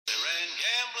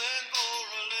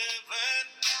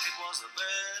was the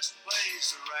best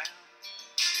place around.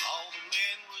 All the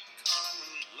men would come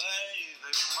and lay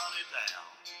their money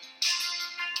down.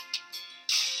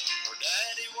 Her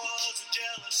daddy was a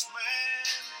jealous man,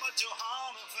 but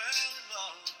Johanna fell in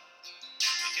love.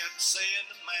 He kept saying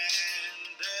the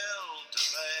man dealt a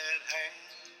bad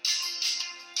hand.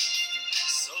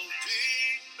 So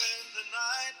deep in the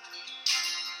night,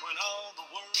 when all the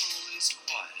world is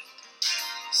quiet,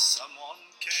 someone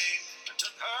came and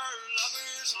took her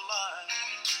lover's life.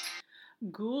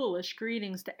 Ghoulish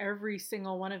greetings to every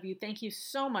single one of you. Thank you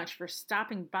so much for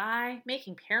stopping by,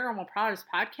 making Paranormal Prowlers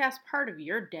podcast part of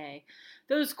your day.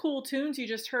 Those cool tunes you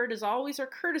just heard, as always, are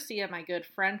courtesy of my good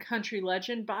friend, country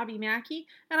legend Bobby Mackey,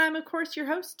 and I'm, of course, your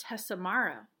host, Tessa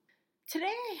Morrow. Today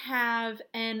I have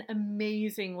an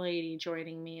amazing lady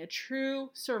joining me, a true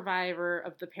survivor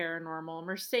of the paranormal,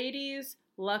 Mercedez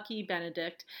Lucke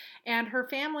Benedict, and her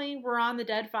family were on the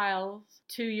Dead Files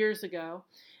 2 years ago.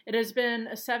 It has been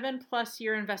a 7+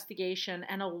 year investigation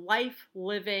and a life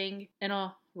living in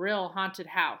a real haunted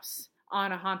house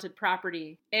on a haunted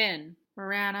property in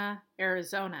Marana,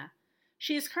 Arizona.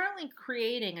 She is currently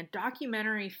creating a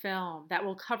documentary film that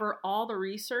will cover all the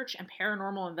research and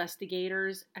paranormal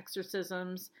investigators,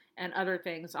 exorcisms, and other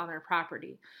things on their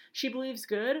property. She believes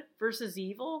good versus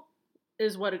evil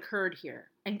is what occurred here.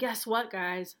 And guess what,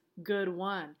 guys? Good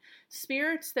one.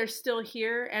 Spirits, they're still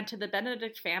here, and to the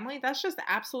Benedict family, that's just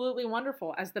absolutely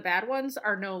wonderful, as the bad ones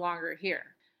are no longer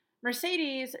here.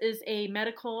 Mercedez is a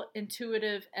medical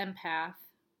intuitive empath,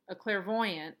 a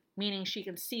clairvoyant, meaning she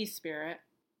can see spirit,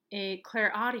 a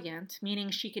clairaudient,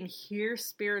 meaning she can hear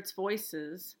spirits'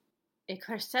 voices, a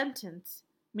clairsentient,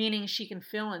 meaning she can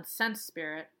feel and sense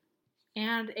spirit,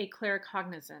 and a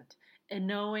claircognizant, a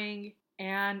knowing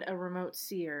and a remote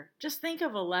seer. Just think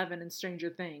of 11 in Stranger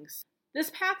Things. This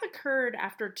path occurred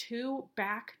after 2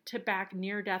 back-to-back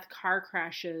near-death car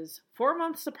crashes 4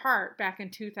 months apart back in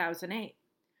 2008.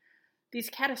 These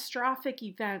catastrophic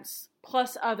events,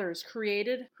 plus others,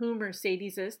 created who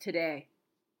Mercedez is today.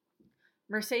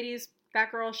 Mercedez,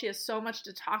 that girl, she has so much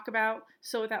to talk about.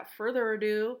 So without further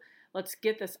ado, let's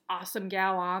get this awesome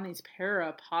gal on these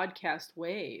para podcast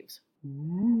waves.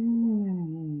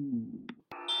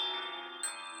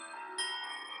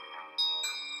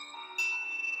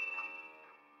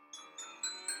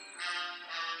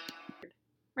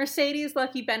 Mercedez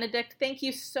Lucke Benedict, thank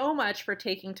you so much for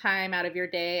taking time out of your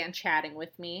day and chatting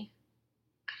with me.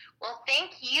 Well,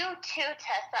 thank you too,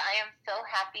 Tessa. I am so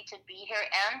happy to be here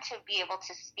and to be able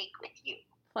to speak with you.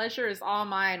 Pleasure is all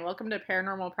mine. Welcome to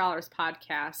Paranormal Prowlers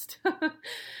podcast.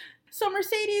 So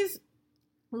Mercedez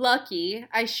Lucke,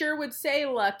 I sure would say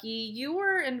Lucke, you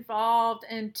were involved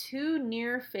in 2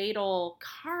 near-fatal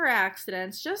car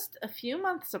accidents just a few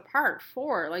months apart,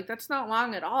 4. That's not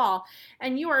long at all.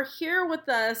 And you are here with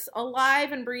us,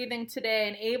 alive and breathing today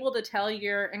and able to tell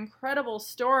your incredible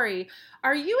story.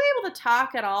 Are you able to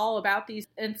talk at all about these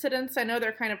incidents? I know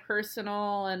they're kind of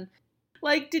personal. And,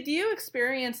 did you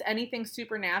experience anything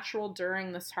supernatural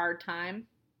during this hard time?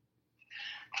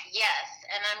 Yes,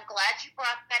 and I'm glad you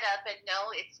brought that up, and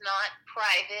no, it's not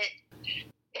private.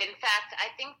 In fact, I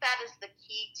think that is the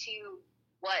key to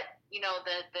what,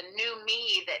 the new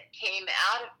me that came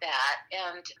out of that.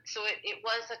 And so it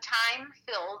was a time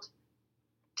filled,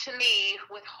 to me,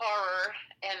 with horror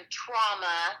and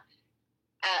trauma,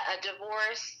 a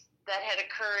divorce that had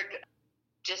occurred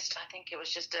I think it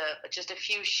was just a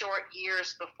few short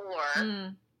years before.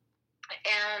 And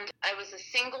I was a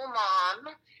single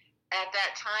mom at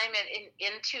that time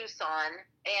in Tucson,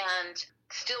 and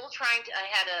still trying to, I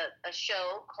had a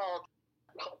show called,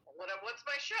 what's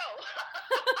my show?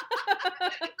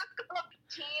 It was called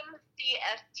Team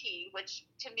CST, which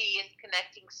to me is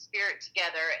connecting spirit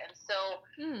together. And so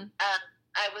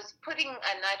I was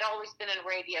and I'd always been in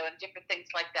radio and different things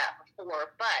like that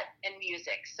before, but in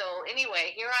music. So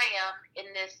anyway, here I am in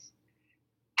this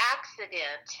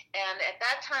accident, and at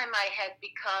that time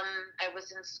I was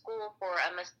in school for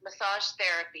a massage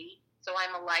therapy, so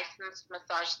I'm a licensed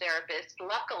massage therapist.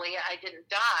 Luckily, I didn't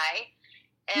die,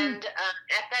 and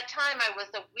at that time I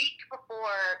was a week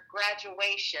before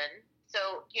graduation,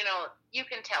 so you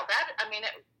can tell that,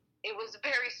 it was a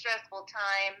very stressful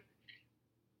time,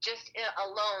 just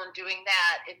alone doing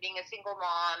that and being a single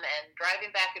mom and driving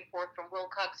back and forth from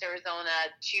Wilcox, Arizona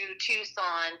to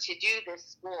Tucson to do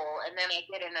this school. And then I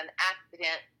get in an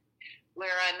accident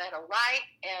where I'm at a light,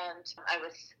 and I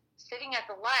was sitting at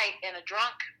the light, and a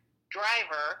drunk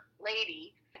driver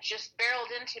lady just barreled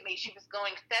into me. She was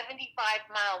going 75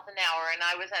 miles an hour, and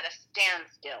I was at a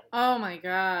standstill. Oh my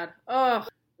God. Oh.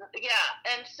 Yeah.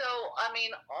 And so,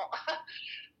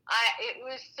 it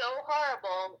was so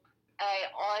horrible.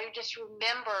 I just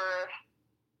remember,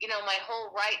 my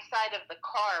whole right side of the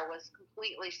car was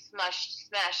completely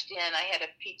smashed in. I had a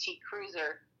PT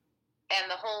Cruiser, and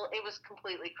it was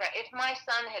completely cracked. If my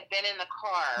son had been in the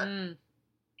car,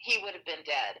 he would have been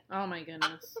dead. Oh my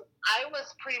goodness. I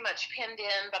was pretty much pinned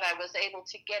in, but I was able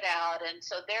to get out. And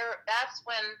so that's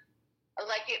when,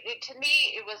 like, to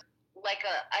me, it was like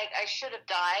I should have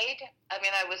died. I mean,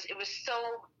 it was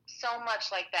so much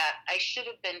like that. I should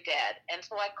have been dead. And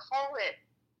so I call it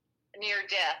near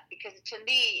death because to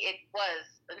me, it was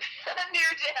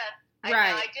near death.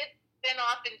 Right. I didn't spin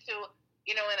off into,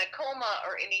 in a coma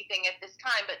or anything at this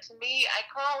time. But to me, I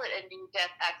call it a near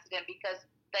death accident because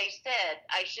they said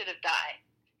I should have died.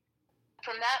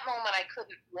 From that moment, I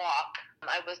couldn't walk.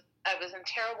 I was in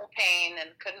terrible pain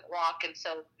and couldn't walk, and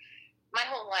so my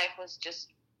whole life was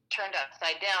just turned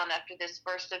upside down after this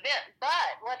first event.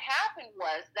 But what happened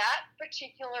was that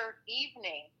particular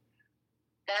evening,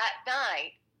 that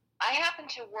night, I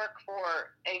happened to work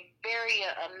for a very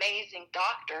amazing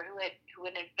doctor who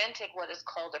had invented what is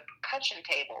called a percussion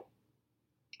table,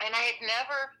 and I had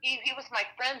never. He was my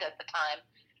friend at the time.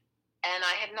 And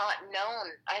I had not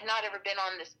ever been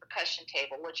on this percussion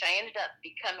table, which I ended up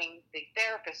becoming the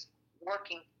therapist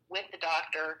working with the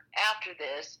doctor after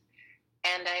this.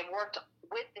 And I worked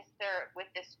with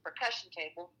this percussion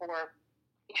table for,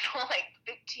 like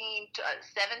 15 to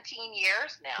 17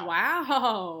 years now.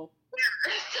 Wow.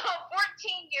 So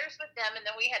 14 years with them, and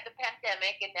then we had the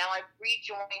pandemic, and now I've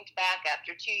rejoined back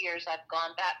after 2 years. I've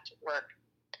gone back to work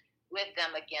with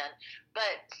them again.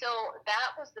 But so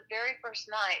that was the very first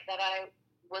night that I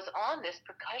was on this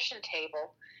percussion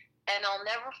table, and I'll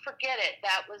never forget it.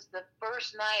 That was the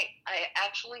first night I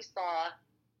actually saw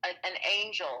an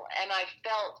angel, and I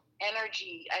felt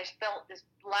energy. I felt this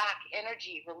black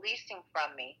energy releasing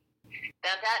from me.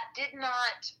 Now that did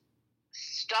not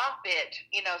stop it,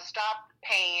 stop the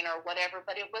pain or whatever,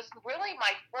 but it was really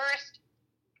my first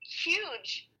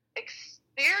huge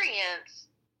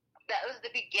experience. That was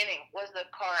the beginning, was the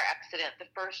car accident,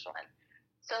 the first one.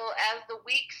 So as the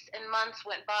weeks and months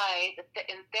went by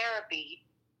in therapy,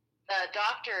 the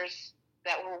doctors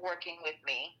that were working with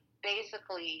me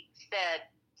basically said,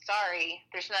 sorry,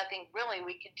 there's nothing really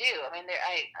we could do. I mean,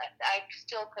 I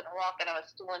still couldn't walk and I was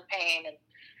still in pain. And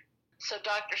so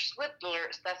Dr.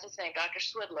 Swidler, that's his name, Dr.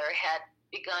 Swidler had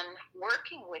begun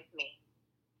working with me.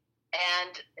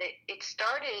 And it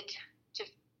started to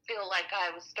feel like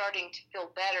I was starting to feel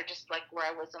better, just like where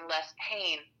I was in less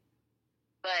pain.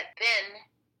 But then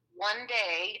one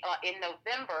day in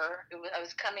November, I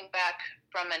was coming back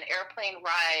from an airplane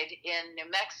ride in New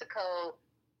Mexico.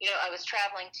 I was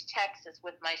traveling to Texas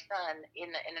with my son in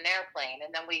an airplane,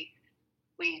 and then we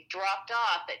dropped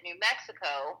off at New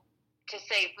Mexico to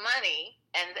save money,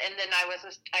 and then I was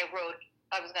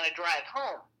going to drive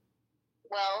home.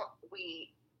 Well,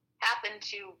 we happened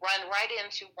to run right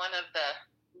into one of the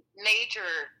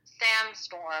major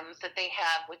sandstorms that they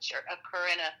have, which occur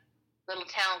in a little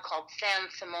town called San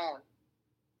Simon.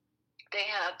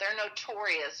 They're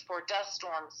notorious for dust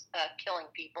storms killing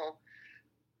people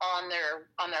on their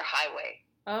highway.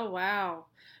 Oh wow.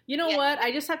 You know what?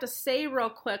 I just have to say real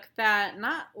quick that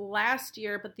not last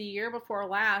year, but the year before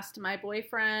last, my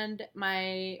boyfriend,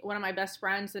 one of my best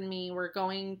friends and me were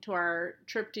going to our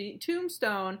trip to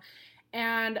Tombstone.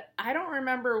 And I don't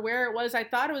remember where it was. I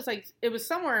thought it was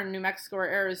somewhere in New Mexico or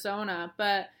Arizona,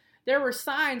 but there were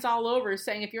signs all over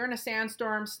saying, if you're in a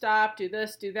sandstorm, stop, do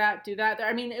this, do that, do that.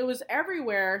 I mean, it was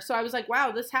everywhere. So I was like,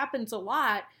 wow, this happens a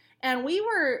lot. And we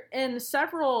were in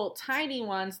several tiny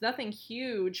ones, nothing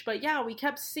huge, but yeah, we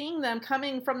kept seeing them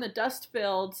coming from the dust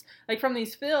fields, like from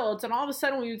these fields, and all of a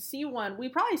sudden we would see one. We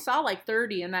probably saw like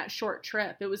 30 in that short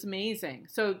trip. It was amazing.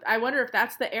 So I wonder if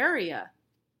that's the area.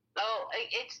 Oh,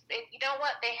 you know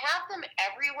what? They have them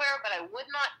everywhere, but I would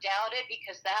not doubt it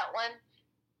because that one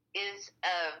is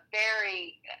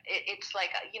it's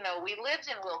like, we lived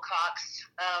in Wilcox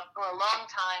for a long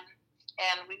time,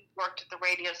 and we worked at the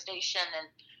radio station and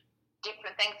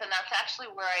different things, and that's actually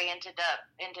where I ended up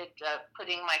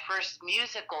putting my first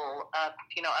musical, a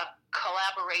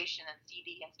collaboration and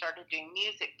CD, and started doing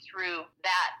music through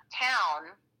that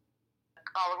town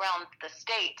all around the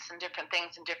states and different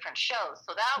things and different shows.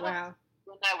 So that was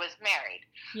when I was married.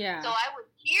 Yeah. So I would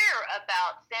hear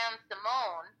about San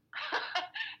Simon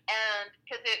and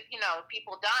because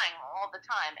people dying all the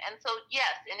time. And so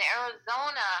yes, in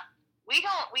Arizona we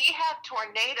have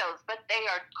tornadoes, but they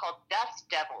are called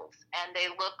dust devils, and they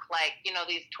look like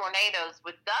these tornadoes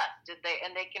with dust. They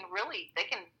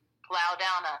can plow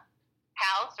down a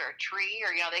house or a tree,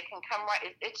 or they can come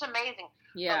right. It's amazing.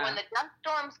 Yeah. But when the dust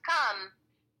storms come,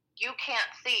 you can't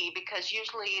see because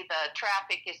usually the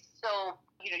traffic is so,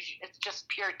 it's just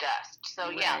pure dust.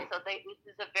 So, Right. This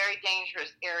is a very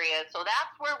dangerous area. So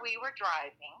that's where we were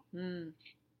driving.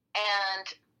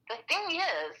 And the thing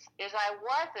is I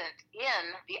wasn't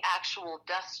in the actual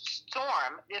dust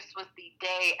storm. This was the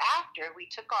day after we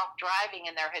took off driving,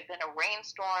 and there had been a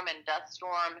rainstorm and dust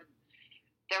storm.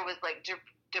 There was like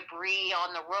debris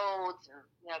on the roads, and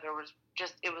there was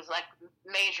it was like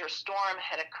major storm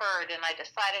had occurred, and I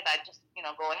decided I'd just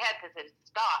go ahead because it had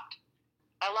stopped.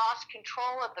 I lost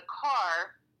control of the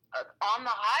car on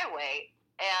the highway,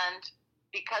 and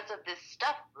because of this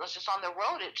stuff that was just on the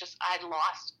road, I'd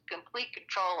lost complete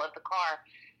control of the car.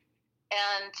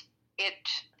 And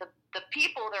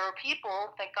there were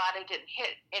people, thank God I didn't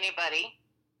hit anybody,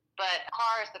 but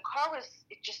the car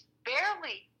it just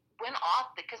barely went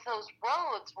off because those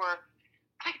roads were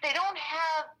like, they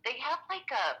have like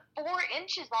 4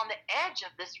 inches on the edge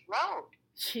of this road.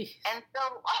 Jeez. And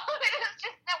so it is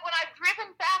just that when I've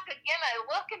driven back again, I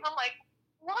look and I'm like,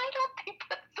 why don't they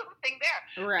put something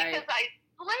there? Right. Because I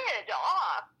slid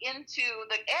off into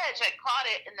the edge. I caught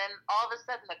it, and then all of a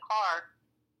sudden the car,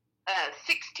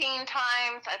 16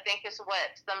 times, I think is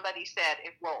what somebody said,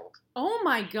 it rolled. Oh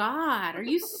my God. Are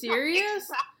you serious?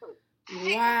 Exactly.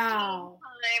 Wow.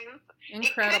 16 times.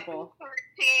 Incredible. 13.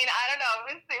 I don't know.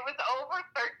 It was over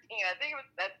 13. I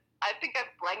think I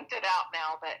blanked it out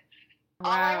now, but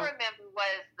all I remember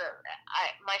was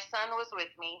my son was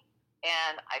with me,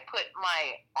 and I put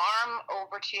my arm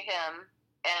over to him,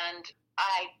 and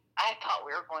I thought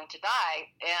we were going to die.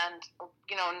 And,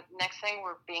 next thing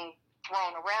we're being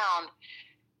thrown around,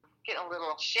 getting a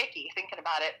little shaky thinking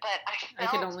about it. But I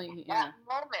felt that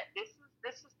moment, this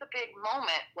is the big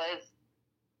moment, was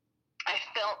I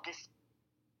felt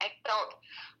a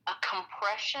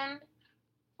compression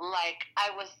like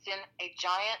I was in a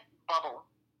giant bubble.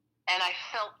 And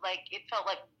it felt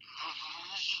like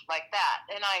that.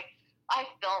 And I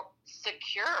felt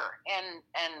secure and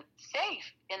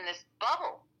safe in this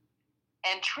bubble.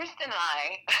 And Tristan and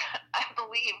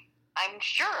I'm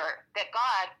sure that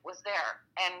God was there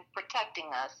and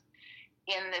protecting us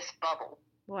in this bubble.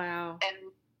 Wow.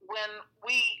 And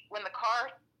when the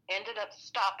car ended up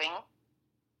stopping,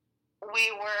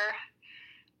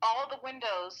 all the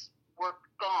windows were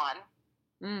gone.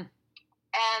 And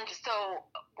so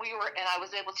I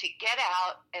was able to get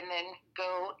out and then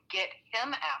go get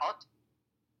him out.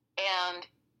 And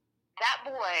that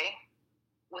boy,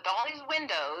 with all these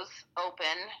windows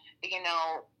open, he had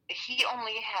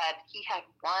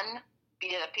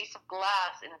a piece of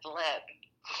glass in his leg,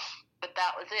 but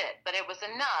that was it. But it was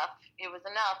enough. And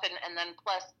then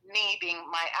plus me being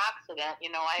my accident,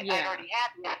 I'd already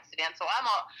had the accident. So I'm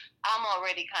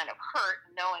already kind of hurt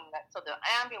knowing that. So the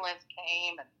ambulance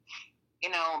came, and,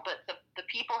 but the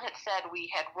people had said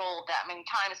we had rolled that many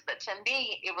times. But to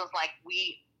me, it was like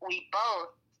we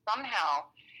both somehow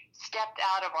stepped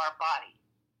out of our body.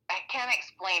 I can't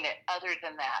explain it other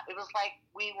than that. It was like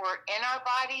we were in our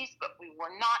bodies, but we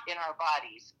were not in our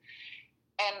bodies.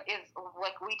 And it's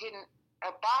like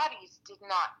our bodies did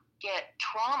not get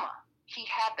trauma. He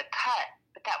had the cut,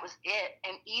 but that was it.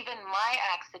 And even my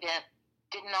accident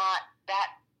did not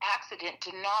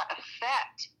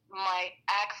affect my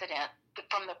accident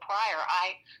from the prior.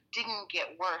 I didn't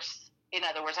get worse. In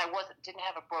other words, didn't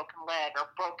have a broken leg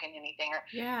or broken anything.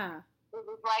 It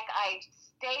was like I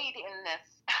stayed in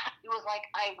this. It was like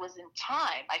I was in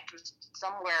time. I was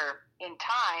somewhere in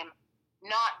time,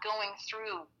 not going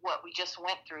through what we just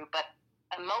went through, but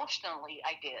emotionally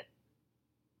I did.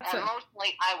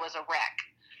 Emotionally, I was a wreck.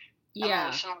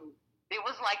 Yeah. Emotionally, it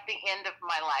was like the end of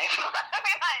my life. I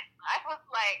mean, I was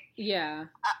like, yeah.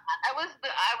 I was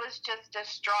just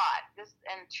distraught.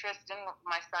 And Tristan,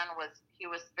 my son,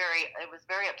 it was very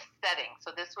upsetting.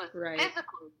 So this was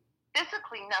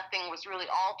physically nothing was really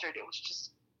altered. It was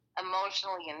just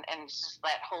emotionally and just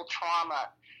that whole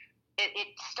trauma.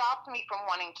 It stopped me from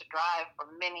wanting to drive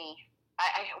for many.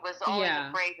 I was always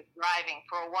afraid of driving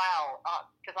for a while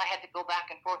because I had to go back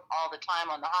and forth all the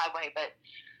time on the highway. But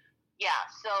yeah,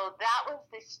 so that was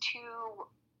this 2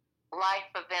 life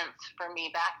events for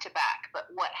me back to back. But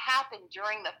what happened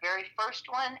during the very first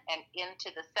one and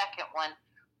into the second one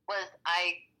was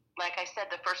like I said,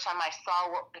 the first time I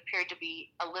saw what appeared to be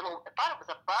I thought it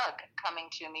was a bug coming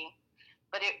to me.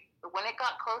 But when it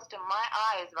got close to my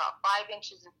eyes, about 5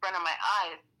 inches in front of my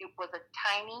eyes, it was a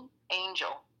tiny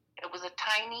angel. It was a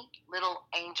tiny little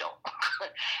angel.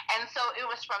 And so it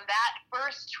was from that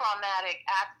first traumatic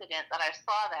accident that I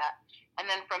saw that. And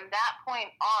then from that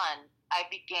point on, I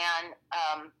began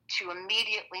to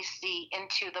immediately see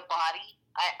into the body.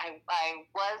 I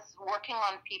was working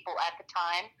on people at the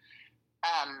time,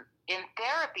 in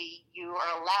therapy,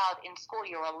 in school,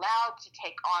 you're allowed to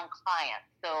take on clients.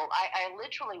 So I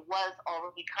literally was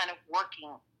already kind of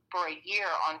working for a year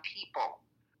on people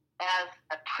as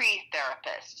a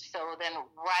pre-therapist. So then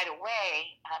right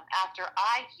away, after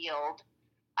I healed,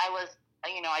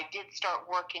 I did start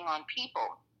working on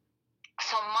people.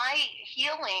 So my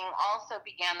healing also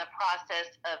began the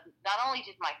process of not only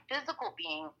did my physical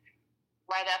being,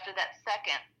 right after that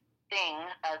second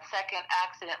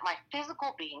accident, my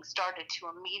physical being started to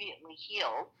immediately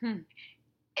heal. And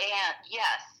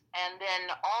yes, and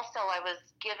then also I was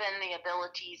given the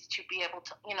abilities to be able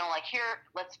to, like here,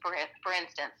 for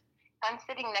instance, I'm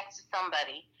sitting next to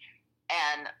somebody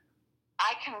and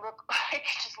I can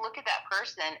just look at that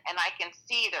person and I can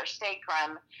see their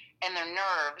sacrum and their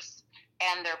nerves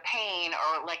and their pain,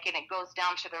 and it goes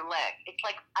down to their leg. It's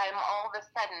like all of a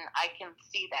sudden I can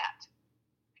see that.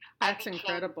 That's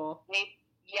incredible.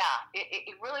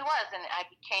 It really was, and I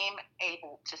became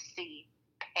able to see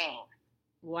pain.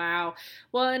 Wow.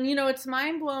 Well, and it's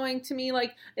mind-blowing to me.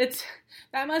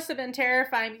 That must have been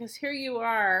terrifying, because here you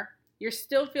are, you're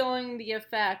still feeling the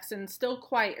effects and still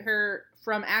quite hurt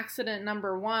from accident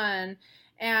number 1.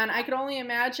 And I could only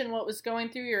imagine what was going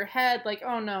through your head, like,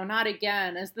 oh no, not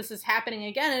again, as this is happening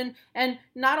again. And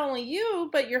not only you,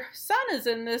 but your son is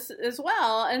in this as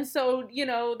well. And so,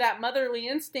 that motherly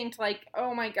instinct, like,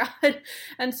 oh my God.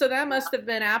 And so that must have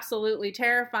been absolutely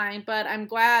terrifying. But I'm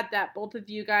glad that both of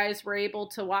you guys were able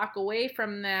to walk away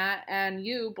from that, and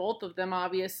both of them,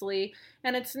 obviously.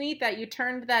 And it's neat that you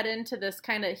turned that into this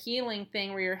kind of healing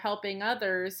thing where you're helping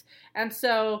others. And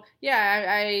so, yeah,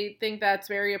 I think that's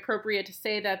very appropriate to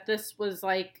say that this was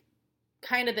like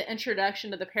kind of the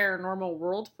introduction to the paranormal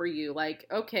world for you. Like,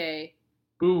 okay.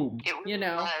 Boom. It really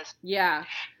was. Yeah.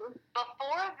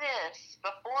 Before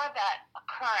that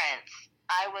occurrence,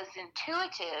 I was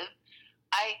intuitive.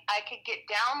 I could get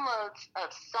downloads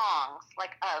of songs,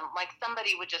 like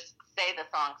somebody would just say the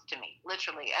songs to me,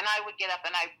 literally, and I would get up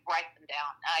and I'd write them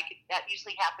down. That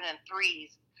usually happened in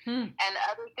threes, and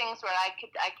other things where I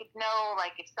could know,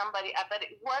 like, if somebody, but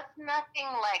it was nothing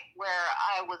like where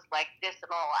I was like this at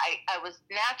all. I was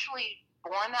naturally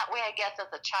born that way, I guess.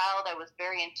 As a child, I was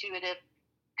very intuitive,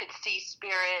 could see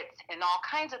spirits and all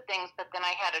kinds of things, but then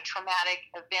I had a traumatic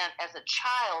event as a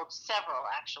child, several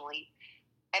actually.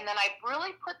 And then I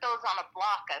really put those on a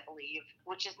block, I believe,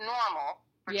 which is normal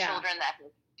for children that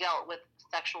have dealt with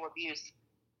sexual abuse.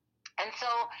 And so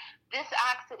this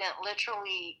accident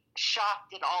literally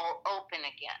shocked it all open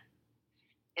again,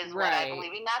 is what I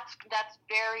believe. And that's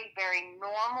very, very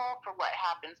normal for what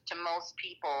happens to most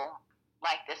people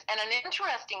like this. And an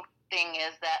interesting thing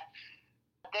is that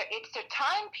it's a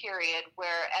time period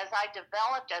where, as I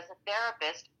developed as a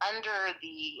therapist under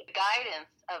the guidance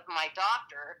of my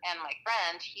doctor and my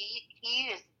friend,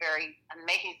 he is a very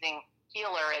amazing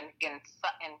healer, and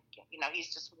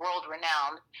he's just world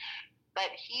renowned.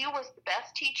 But he was the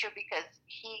best teacher because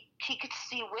he could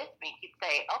see with me. He'd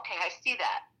say, "Okay, I see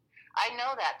that. I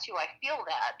know that too. I feel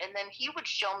that." And then he would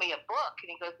show me a book, and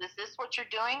he goes, "Is this what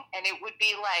you're doing?" And it would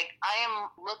be like I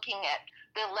am looking at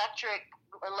the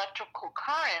electrical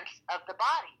currents of the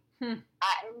body. And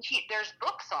there's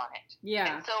books on it.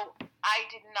 Yeah. And so I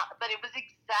did not, but it was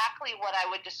exactly what I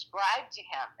would describe to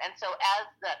him. And so as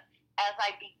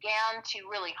I began to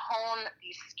really hone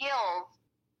these skills,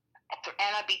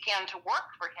 and I began to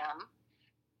work for him,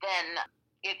 then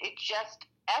it just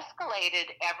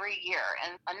escalated every year.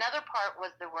 And another part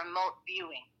was the remote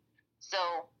viewing.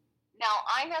 So now,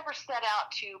 I never set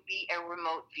out to be a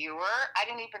remote viewer. I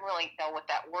didn't even really know what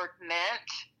that word meant.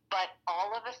 But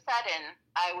all of a sudden,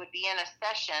 I would be in a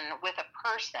session with a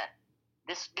person.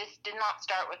 This did not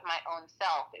start with my own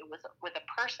self. It was with a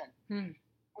person. And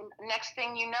next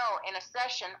thing you know, in a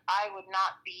session, I would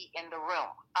not be in the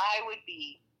room. I would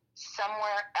be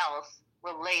somewhere else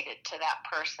related to that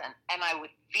person, and I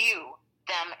would view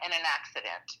them in an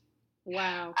accident.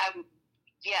 Wow. Or I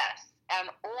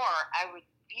would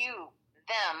view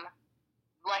them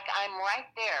like I'm right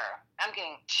there. I'm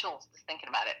getting chills just thinking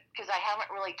about it, because I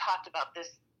haven't really talked about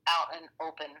this out and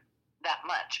open that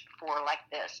much before like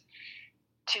this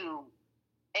to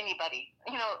anybody,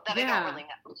 that I don't really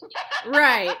know.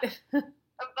 Right. But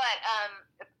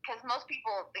because most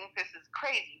people think this is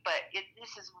crazy, but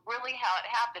this is really how it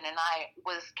happened, and I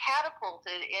was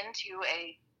catapulted into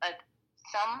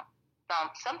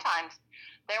sometimes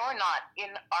they were not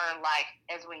in our life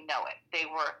as we know it. They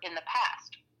were in the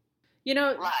past.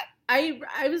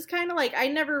 I was kind of like, I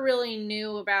never really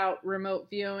knew about remote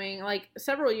viewing. Like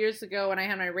several years ago when I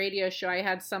had my radio show, I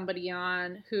had somebody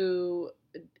on who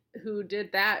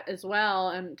did that as well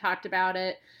and talked about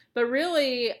it. But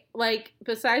really, like,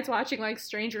 besides watching, like,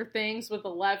 Stranger Things with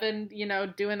 11, you know,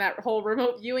 doing that whole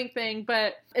remote viewing thing,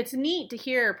 but it's neat to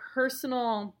hear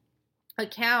personal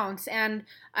accounts, and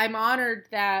I'm honored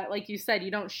that, like you said,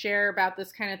 you don't share about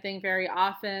this kind of thing very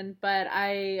often, but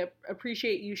I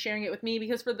appreciate you sharing it with me,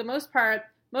 because for the most part,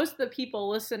 most of the people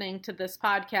listening to this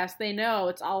podcast, they know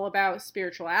it's all about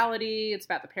spirituality, it's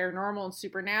about the paranormal and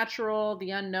supernatural,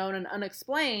 the unknown and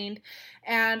unexplained,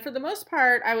 and for the most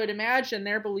part, I would imagine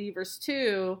they're believers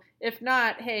too. If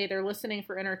not, hey, they're listening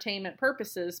for entertainment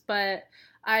purposes, but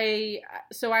I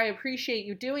appreciate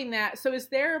you doing that. So is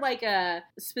there like a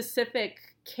specific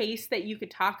case that you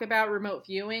could talk about remote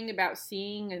viewing, about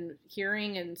seeing and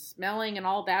hearing and smelling and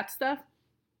all that stuff?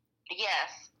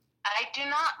 Yes. I do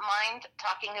not mind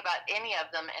talking about any of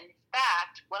them. In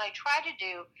fact, what I try to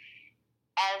do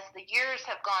as the years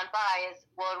have gone by is,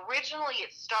 well, originally it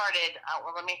started,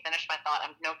 let me finish my thought.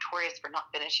 I'm notorious for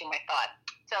not finishing my thought.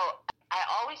 So I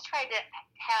always try to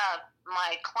have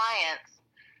my clients,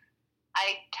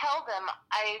 I tell them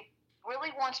I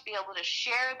really want to be able to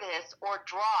share this or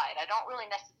draw it. I don't really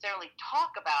necessarily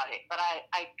talk about it, but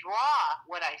I draw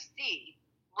what I see.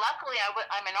 Luckily,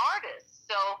 I'm an artist,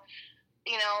 so,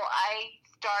 you know, I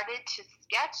started to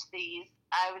sketch these,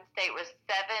 I would say it was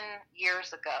 7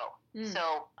 years ago.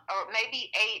 So, or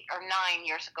maybe 8 or 9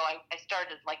 years ago, I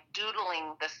started like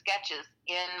doodling the sketches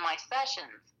in my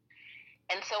sessions.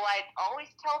 And so I always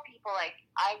tell people, like,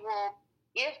 I will,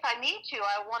 if I need to,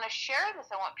 I want to share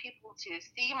this. I want people to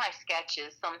see my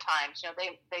sketches sometimes. You know,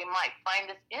 they might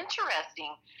find this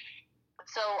interesting.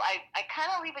 So I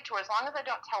kind of leave it to, as long as I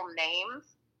don't tell names.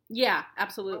 Yeah,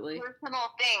 absolutely.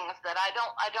 Personal things that I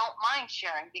don't mind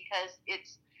sharing, because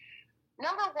it's,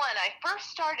 number one, I first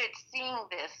started seeing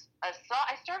this. I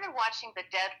started watching the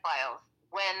Dead Files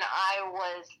when I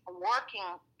was working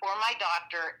for my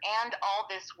doctor, and all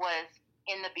this was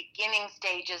in the beginning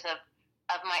stages of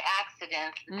my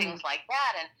accidents and things like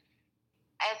that. And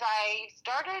as I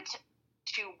started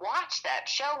to watch that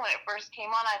show when it first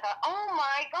came on, I thought, oh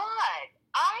my God,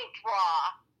 I draw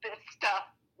this stuff,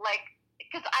 like,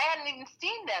 because I hadn't even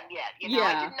seen them yet. You know,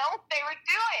 I didn't know what they were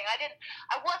doing.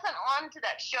 I wasn't on to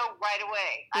that show right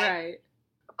away. Right.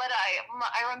 But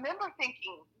I remember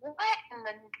thinking, what in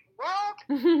the world?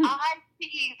 I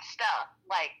see stuff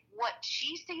like what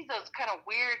she sees, those kind of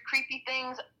weird, creepy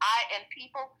things.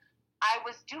 I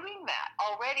was doing that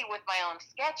already with my own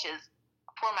sketches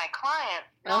for my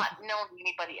clients, not knowing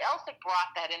anybody else had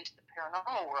brought that into the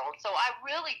paranormal world. So I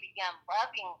really began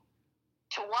loving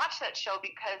to watch that show,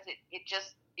 because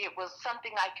it was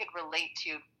something I could relate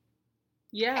to.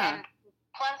 Yeah. And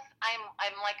plus,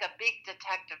 I'm like a big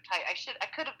detective type. I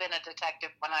could have been a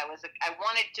detective when I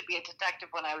wanted to be a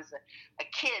detective when I was a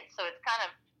kid. So it's kind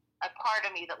of a part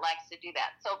of me that likes to do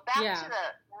that. So back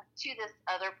to this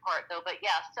other part though. But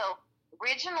yeah, so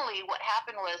originally what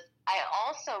happened was, I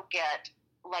also get,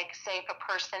 like, say if a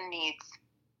person needs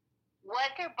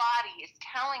what their body is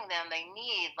telling them they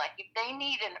need, like if they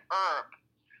need an herb,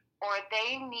 or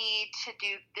they need to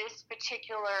do this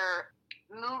particular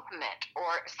movement,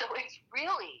 or so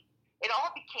it all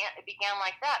began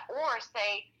like that. Or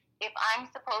say if I'm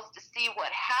supposed to see what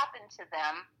happened to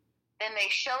them, then they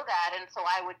show that, and so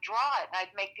I would draw it, and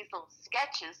I'd make these little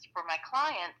sketches for my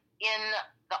clients in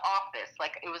the office,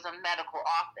 like it was a medical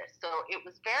office. So it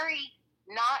was very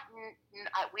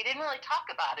we didn't really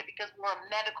talk about it because we're a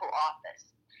medical office.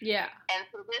 Yeah. And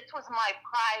so this was my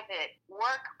private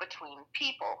work between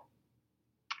people.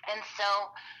 And so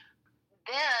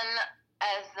then,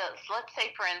 let's say,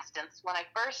 for instance, when I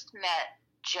first met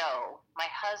Joe, my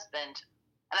husband,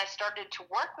 and I started to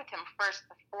work with him first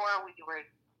before we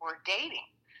were dating.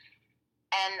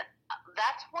 And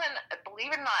that's when,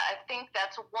 believe it or not, I think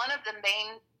that's one of the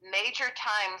major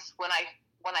times when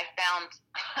I found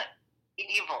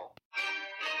evil.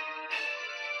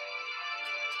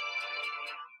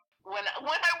 When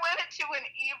I went into an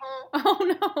evil. Oh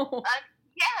no.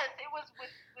 Yes,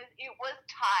 it was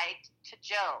tied to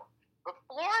Joe.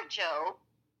 Before Joe,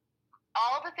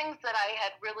 all the things that I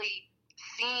had really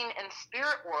seen in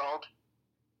spirit world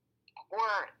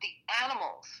were the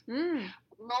animals.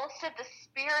 Most of the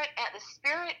spirit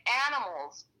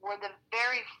animals were the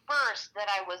very first that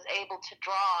I was able to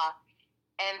draw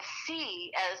and see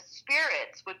as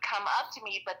spirits would come up to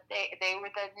me, but they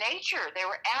were the nature, they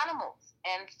were animals.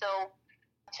 And so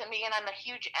to me, and I'm a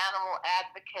huge animal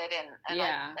advocate, and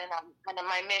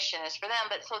my mission is for them.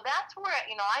 But so that's where,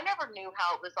 you know, I never knew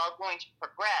how it was all going to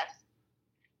progress.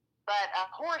 But a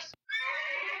horse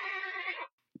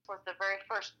was the very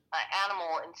first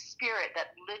animal in spirit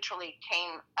that literally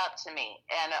came up to me,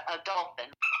 and a dolphin.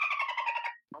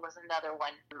 was another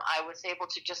one. I was able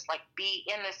to just like be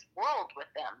in this world with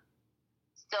them.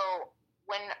 So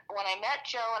when I met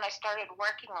Joe and I started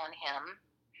working on him,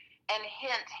 and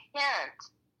hint,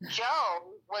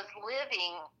 Joe was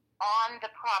living on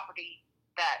the property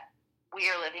that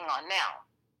we are living on now.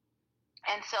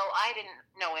 And so I didn't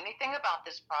know anything about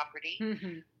this property.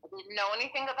 Mm-hmm. I didn't know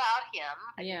anything about him.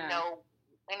 I didn't know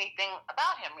anything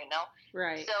about him, you know?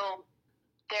 Right. So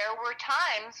there were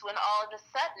times when all of a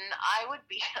sudden I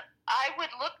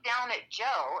would look down at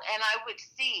Joe and I would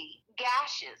see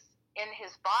gashes in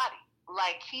his body,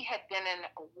 like he had been in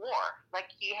a war,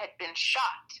 like he had been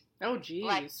shot. Oh, geez.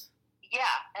 Like,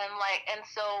 yeah, and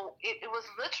so it was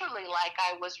literally like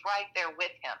I was right there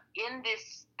with him in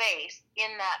this space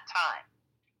in that time.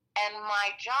 And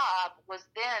my job was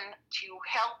then to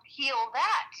help heal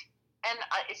that. And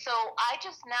so I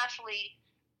just naturally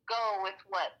go with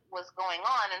what was going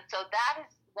on. And so that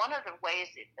is one of the ways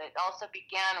it also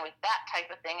began with that type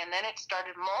of thing. And then it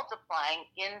started multiplying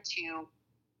into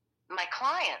my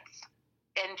clients.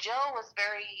 And Joe was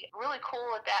really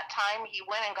cool at that time. He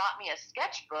went and got me a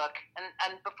sketchbook.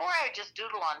 And before I would just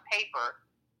doodle on paper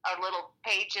or little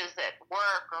pages at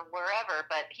work or wherever,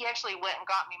 but he actually went and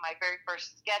got me my very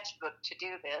first sketchbook to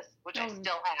do this, which I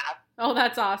still have. Oh,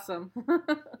 that's awesome.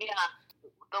 Yeah.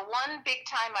 The one big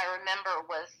time I remember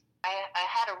was I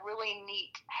had a really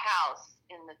neat house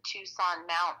in the Tucson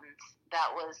mountains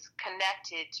that was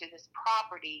connected to this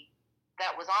property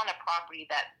that was on a property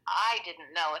that I didn't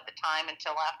know at the time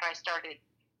until after I started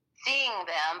seeing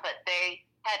them, but they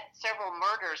had several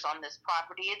murders on this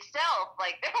property itself.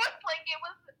 Like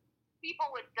people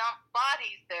would dump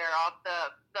bodies there.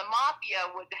 The mafia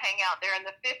would hang out there in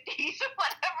the 50s or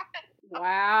whatever.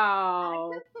 Wow.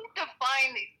 I just need to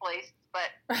find these places. But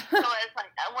so it's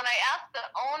like when I asked the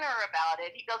owner about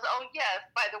it, he goes, "Oh yes,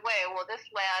 by the way, well this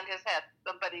land has had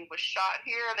somebody was shot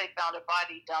here. They found a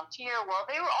body dumped here. Well,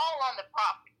 they were all on the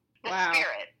property, the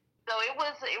spirit. So it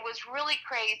was really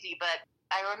crazy. But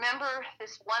I remember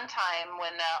this one time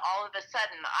when all of a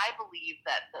sudden I believe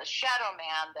that the shadow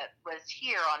man that was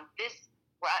here on this,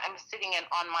 where I'm sitting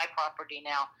on my property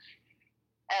now,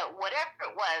 whatever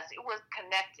it was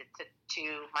connected to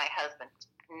my husband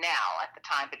now at the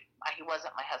time, but he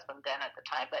wasn't my husband then at the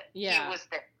time, but he was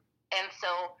there. And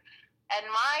so, and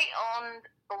my own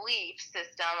belief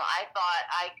system, I thought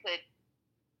I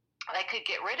could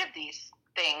get rid of these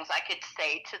things. I could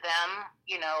say to them,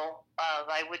 you know,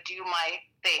 I would do my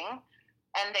thing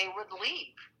and they would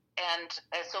leave. And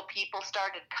so people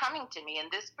started coming to me,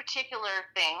 and this particular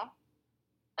thing,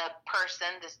 a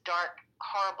person, this dark,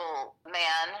 horrible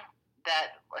man,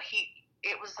 that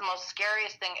it was the most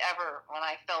scariest thing ever when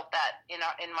I felt that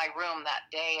in my room that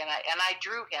day. And I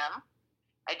drew him.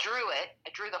 I drew it.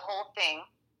 I drew the whole thing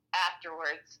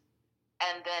afterwards.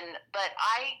 And then, but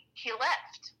he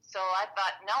left. So I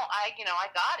thought, no, I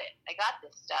got it. I got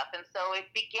this stuff. And so it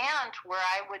began to where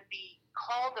I would be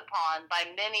called upon by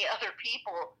many other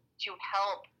people to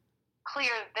help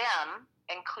clear them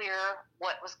and clear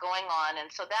what was going on.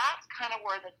 And so that's kind of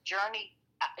where the journey,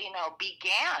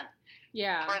 began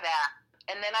for that.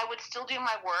 And then I would still do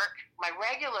my work, my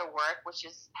regular work, which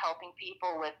is helping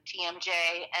people with TMJ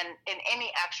and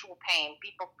any actual pain.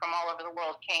 People from all over the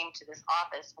world came to this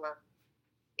office where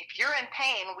if you're in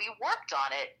pain, we worked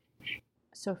on it.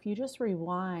 So if you just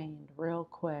rewind real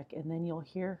quick, and then you'll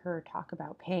hear her talk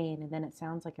about pain, and then it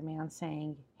sounds like a man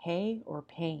saying, hey, or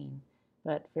pain.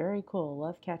 But very cool.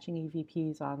 Love catching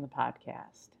EVPs on the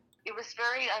podcast. It was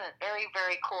very, very,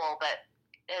 very cool.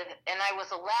 And I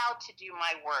was allowed to do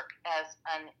my work as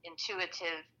an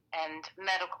intuitive and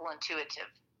medical intuitive.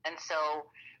 And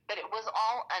so, but it was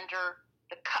all under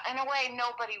in a way,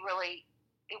 nobody really,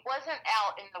 it wasn't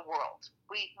out in the world.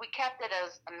 We kept it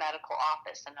as a medical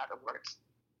office, in other words.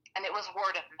 And it was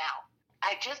word of mouth.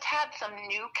 I just had some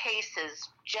new cases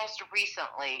just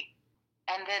recently.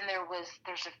 And then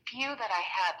there's a few that I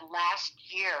had last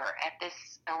year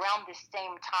around this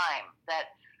same time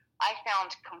that I found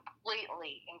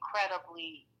completely,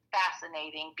 incredibly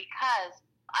fascinating because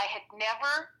I had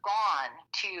never gone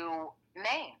to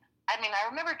Maine. I mean, I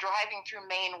remember driving through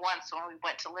Maine once when we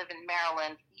went to live in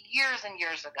Maryland years and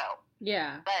years ago.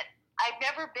 Yeah. But I'd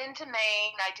never been to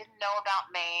Maine. I didn't know about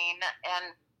Maine.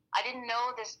 And I didn't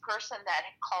know this person that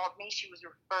had called me. She was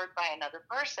referred by another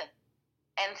person.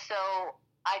 And so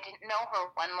I didn't know her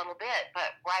one little bit.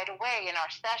 But right away in our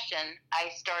session,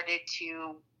 I started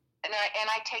to... And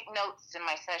I take notes in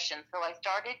my session, so I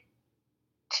started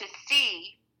to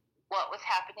see what was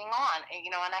happening on,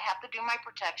 and I have to do my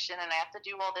protection, and I have to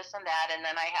do all this and that, and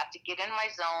then I have to get in my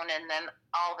zone, and then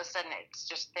all of a sudden it's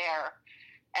just there.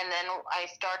 And then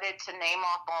I started to name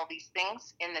off all these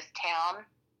things in this town.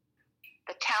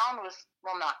 The town was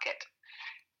Willmacott.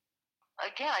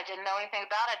 Again, I didn't know anything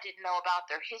about it. I didn't know about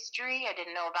their history. I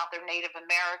didn't know about their Native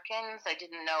Americans. I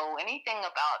didn't know anything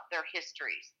about their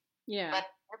histories. Yeah.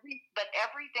 But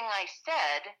everything I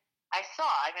said, I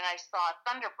saw. I mean, I saw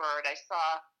Thunderbird. I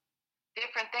saw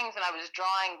different things, and I was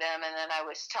drawing them, and then I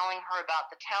was telling her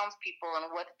about the townspeople and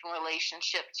what in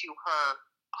relationship to her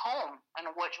home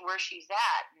and where she's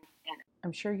at. And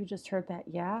I'm sure you just heard that.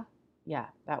 Yeah,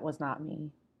 that was not me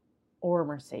or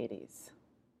Mercedes,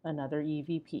 another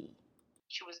EVP.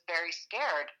 She was very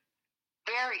scared.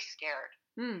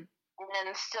 And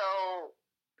then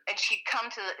and she'd come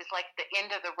to it's like the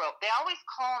end of the rope. They always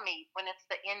call me when it's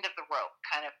the end of the rope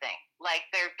kind of thing. Like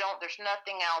there's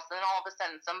nothing else. And then all of a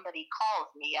sudden somebody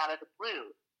calls me out of the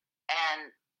blue,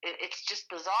 and it's just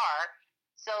bizarre.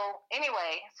 So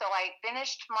anyway, I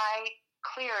finished my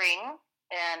clearing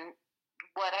and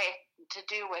what I had to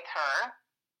do with her,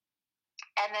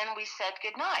 and then we said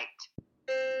goodnight.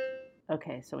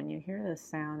 Okay, so when you hear this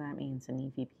sound, that means an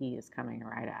EVP is coming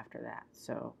right after that.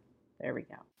 So there we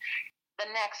go. The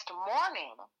next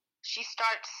morning, she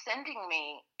starts sending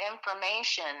me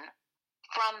information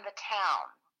from the town.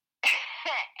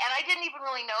 And I didn't even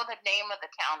really know the name of the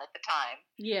town at the time.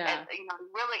 Yeah. And,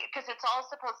 really, because it's all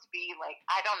supposed to be like,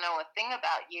 I don't know a thing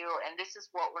about you, and this is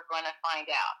what we're going to find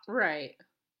out. Right.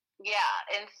 Yeah,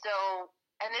 and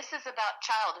this is about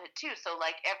childhood, too. So,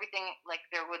 like, everything, like,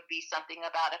 there would be something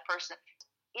about a person.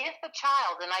 If a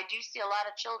child, and I do see a lot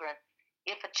of children,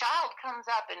 if a child comes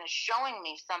up and is showing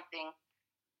me something,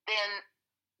 then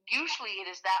usually it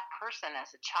is that person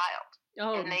as a child.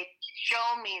 Oh. And they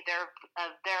show me their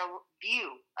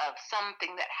view of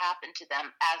something that happened to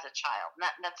them as a child.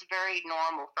 And that's very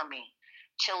normal for me,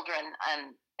 children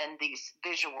and these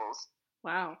visuals.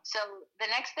 Wow. So the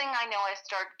next thing I know, I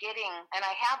start getting, and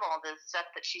I have all this stuff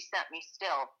that she sent me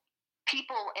still,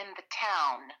 people in the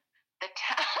town.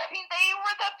 I mean, they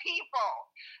were the people,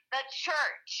 the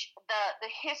church,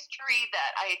 the history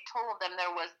that I had told them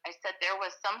I said there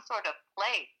was some sort of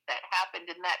plague that happened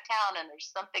in that town, and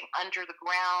there's something under the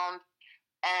ground,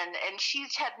 and she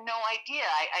had no idea.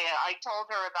 I told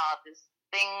her about this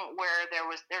thing where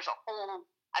there's a whole,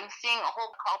 I'm seeing a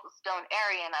whole cobblestone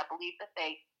area, and I believe that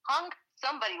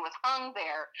somebody was hung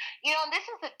there. This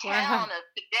is the town of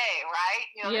today, right?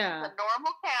 This is a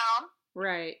normal town.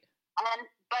 Right.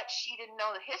 But she didn't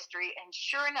know the history, and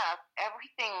sure enough,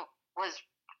 everything was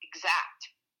exact.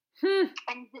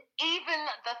 And even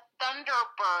the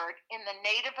Thunderbird in the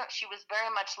native, she was very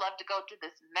much loved to go to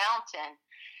this mountain,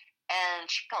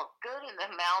 and she felt good in the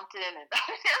mountain, and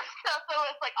so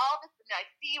it's like all this. And I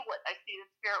see the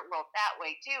spirit world that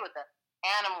way too, with the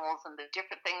animals and the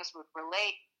different things would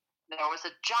relate. There was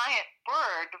a giant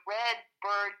bird, red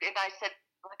bird, and I said,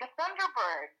 like a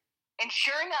Thunderbird. And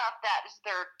sure enough, that is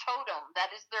their totem.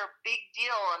 That is their big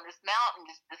deal on this mountain,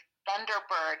 is this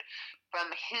Thunderbird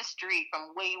from history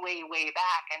from way, way, way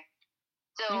back. And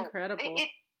so incredible.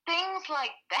 Things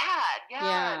like that.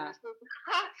 Yeah.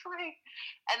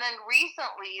 And then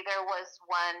recently there was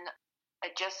one, I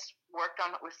just worked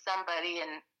on it with somebody,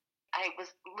 and I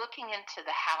was looking into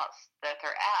the house that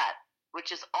they're at, which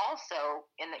is also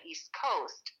in the East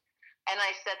Coast. And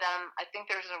I said, I think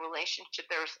there's a relationship.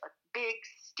 There's a big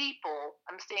steeple.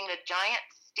 I'm seeing a giant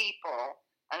steeple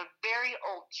and a very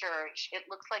old church. It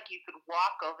looks like you could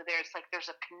walk over there. It's like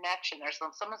there's a connection. There's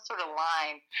some sort of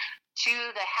line to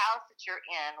the house that you're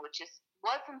in, which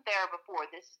wasn't there before.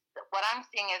 What I'm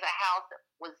seeing is a house that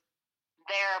was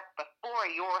there before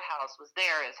your house was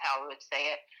there, is how I would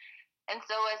say it. And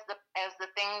so as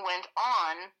the thing went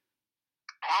on,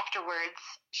 afterwards,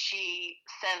 she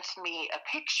sent me a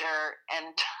picture,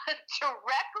 and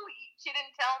directly, she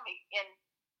didn't tell me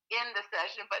in the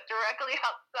session, but directly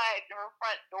outside her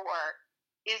front door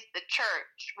is the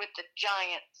church with the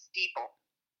giant steeple.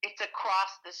 It's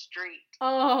across the street.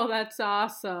 Oh, that's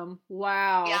awesome.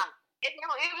 Wow. Yeah. It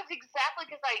was exactly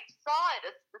because I saw it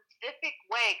a specific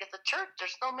way, because the church,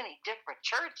 there's so many different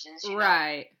churches.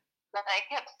 Right. But I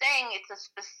kept saying it's a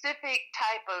specific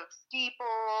type of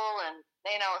steeple, and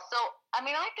so I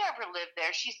mean, I never lived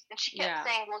there. She kept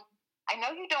saying, "Well, I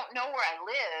know you don't know where I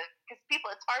live," because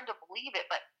it's hard to believe it,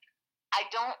 but I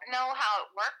don't know how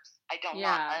it works. I don't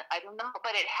know. I don't know,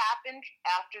 but it happened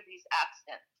after these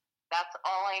accidents. That's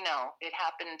all I know. It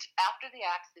happened after the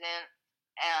accident,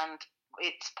 and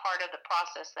it's part of the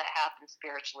process that happens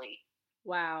spiritually.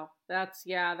 Wow. That's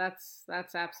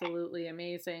absolutely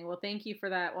amazing. Well, thank you for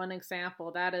that one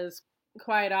example. That is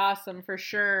quite awesome for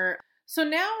sure. So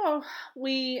now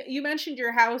you mentioned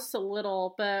your house a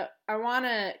little, but I want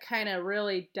to kind of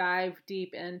really dive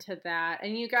deep into that.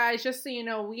 And you guys, just so you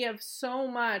know, we have so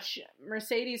much,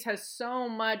 Mercedes has so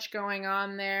much going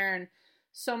on there and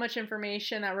so much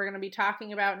information that we're going to be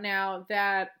talking about now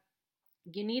that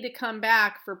you need to come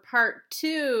back for part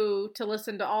 2 to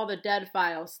listen to all the dead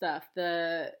file stuff,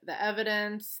 the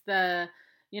evidence, there's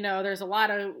a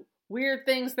lot of weird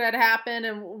things that happen,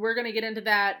 and we're going to get into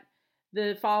that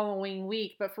the following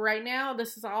week. But for right now,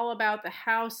 this is all about the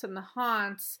house and the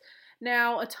haunts.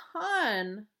 Now, a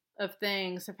ton of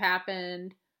things have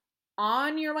happened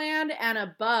on your land and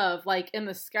above, like in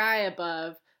the sky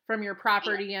above from your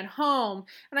property and home.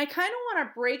 And I kind of want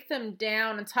to break them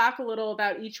down and talk a little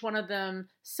about each one of them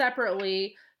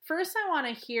separately. First, I want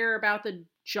to hear about the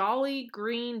Jolly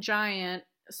Green Giant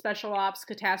special ops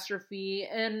catastrophe.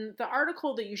 In the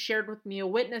article that you shared with me, a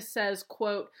witness says,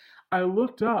 quote, I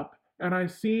looked up and I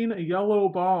seen a yellow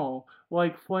ball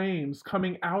like flames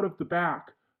coming out of the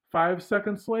back. 5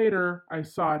 seconds later, I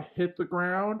saw it hit the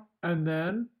ground, and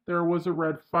then there was a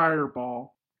red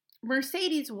fireball.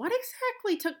 Mercedes, what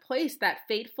exactly took place that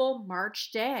fateful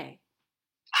March day?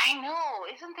 I know,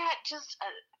 isn't that just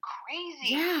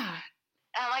crazy? Yeah.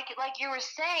 Like you were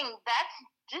saying, it's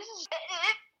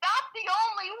not the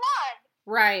only one.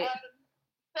 Right.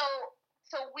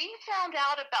 So we found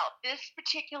out about this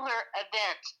particular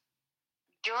event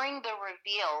during the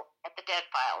reveal at the Dead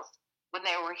Files when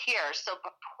they were here. So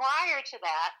but prior to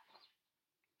that,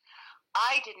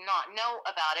 I did not know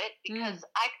about it because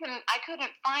I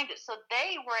couldn't find it. So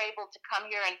they were able to come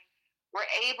here and were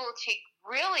able to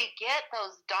really get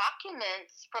those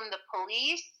documents from the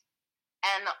police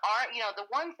and the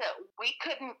ones that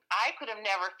I could have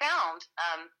never found.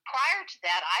 Prior to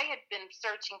that, I had been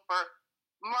searching for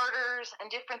murders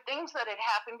and different things that had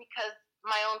happened because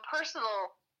my own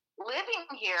personal living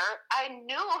here, I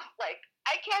knew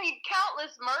I can't even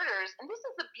countless murders, and this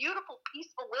is a beautiful,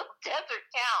 peaceful little desert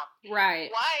town.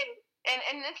 Right. Why? And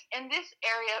in this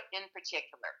area in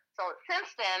particular. So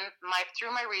since then,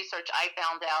 through my research, I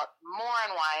found out more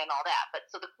on why and all that. But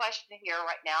so the question here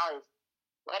right now is,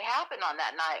 what happened on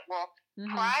that night? Well,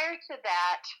 prior to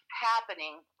that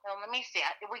happening, well, let me see.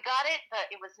 We got it.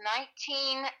 It was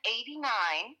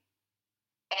 1989,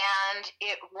 and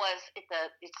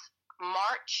it's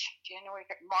March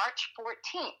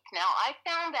 14th. Now, I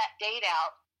found that date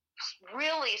out,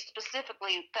 really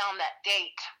specifically found that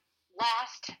date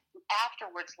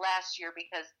afterwards last year,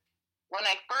 because when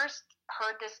I first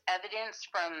heard this evidence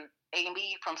from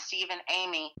Steve and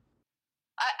Amy,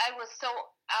 I was so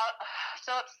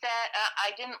upset. I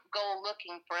didn't go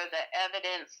looking for the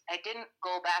evidence. I didn't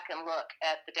go back and look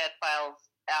at the Dead Files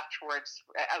afterwards.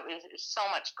 There's so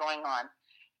much going on.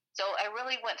 So I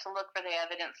really went to look for the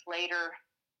evidence later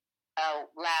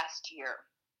last year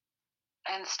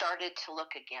and started to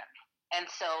look again. And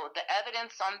so the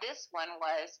evidence on this one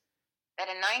was that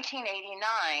in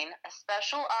 1989, a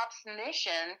special ops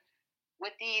mission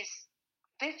with these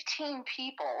 15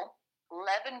 people,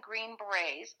 11 Green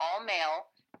Berets, all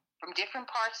male, from different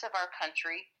parts of our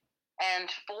country, and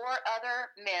 4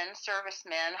 other men,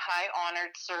 servicemen,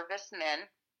 high-honored servicemen.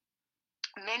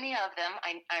 Many of them,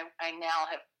 I now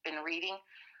have been reading,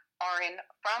 are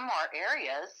from our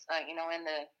areas, in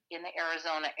the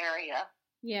Arizona area.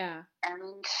 Yeah.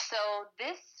 And so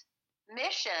this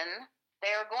mission,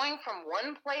 they are going from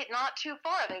one place, not too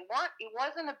far. It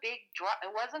wasn't a big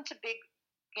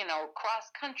cross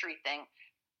country thing.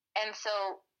 And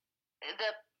so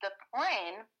the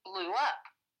plane blew up.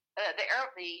 The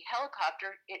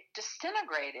helicopter, it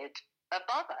disintegrated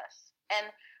above us.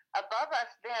 And above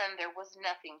us then, there was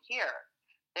nothing here.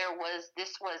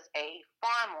 This was a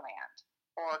farmland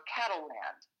or cattle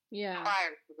land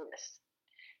prior to this.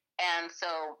 And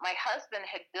so my husband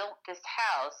had built this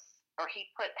house, or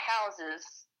he put houses,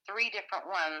 3 different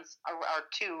ones, or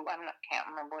 2,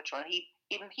 can't remember which one. He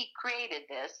created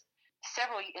this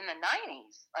several in the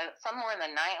 90s, somewhere in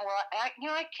the 90s. Well, I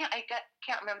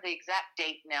can't remember the exact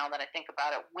date now that I think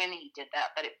about it when he did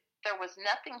that, but there was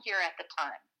nothing here at the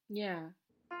time. Yeah.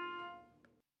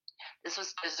 This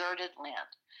was deserted land.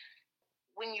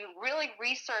 When you really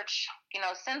research,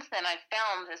 since then I've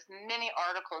found as many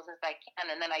articles as I can,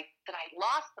 and then I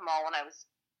lost them all when I was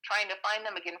trying to find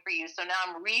them again for you. So now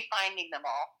I'm re-finding them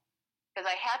all because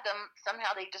I had them,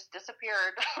 somehow they just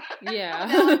disappeared. Yeah.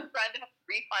 So now I'm trying to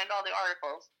re-find all the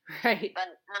articles. Right.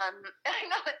 But I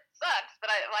know it sucks, but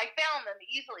I found them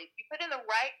easily. If you put in the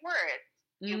right words,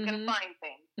 you can find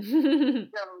things.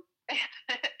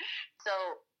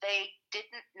 So they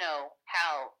didn't know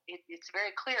how. It's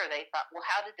very clear. They thought, well,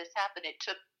 how did this happen? It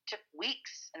took took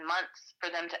weeks and months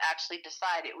for them to actually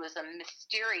decide it was a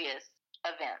mysterious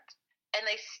event. And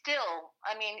they still,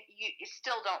 I mean, you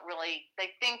still don't really,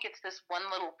 they think it's this one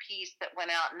little piece that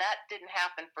went out, and that didn't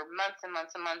happen for months and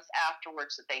months and months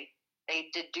afterwards that they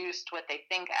deduced what they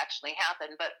think actually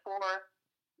happened. But for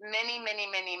many, many,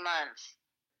 many months,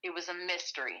 it was a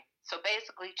mystery. So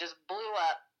basically just blew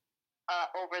up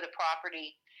over the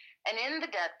property. And in the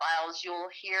dead files,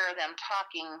 you'll hear them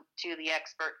talking to the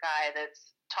expert guy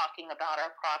that's talking about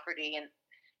our property. And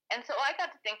so I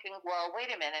got to thinking, well, wait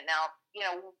a minute now, you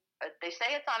know, they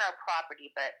say it's on our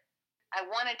property, but I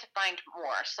wanted to find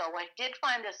more. So I did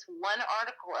find this one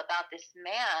article about this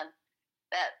man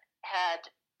that had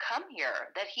come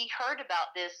here, that he heard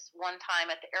about this one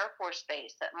time at the Air Force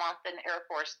Base, at Monthan Air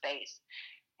Force Base.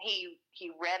 He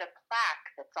read a plaque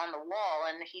that's on the wall,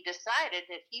 and he decided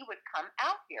that he would come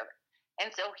out here. And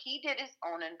so he did his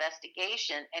own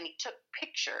investigation, and he took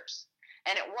pictures.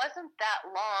 And it wasn't that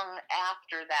long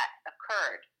after that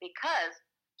occurred, because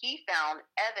he found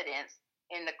evidence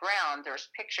in the ground.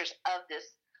 There's pictures of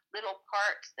this little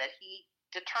parts that he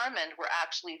determined were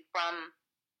actually from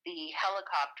the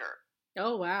helicopter.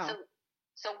 Oh, wow.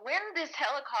 So when this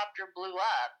helicopter blew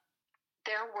up,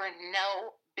 there were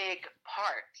no big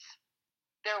parts.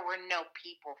 There were no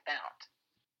people found.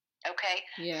 Okay?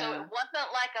 Yeah. So it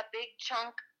wasn't like a big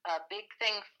chunk, a big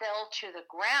thing fell to the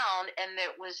ground and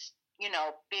there was, you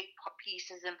know, big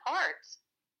pieces and parts.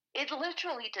 It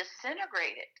literally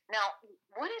disintegrated. Now,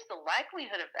 what is the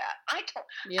likelihood of that? I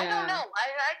don't know.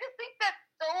 I just think that's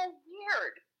so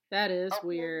weird. That is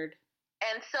weird.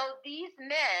 And so these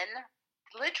men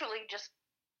literally just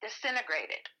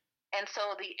disintegrated. And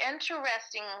so the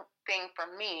interesting thing for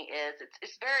me is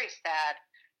it's very sad.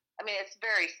 I mean, it's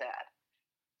very sad.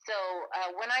 So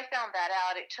when I found that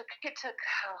out, it took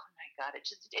oh my God, it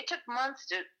took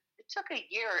months it took a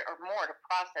year or more to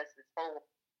process this whole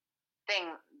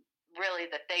thing really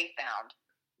that they found.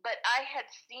 But I had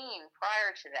seen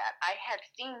prior to that, I had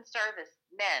seen service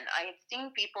men. I had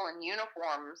seen people in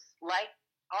uniforms like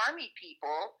Army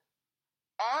people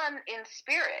in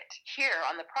spirit here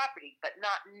on the property, but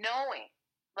not knowing.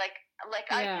 Like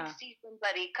I could see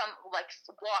somebody come, like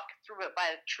walk through it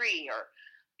by a tree or,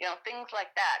 you know, things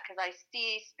like that. Because I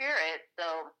see spirit,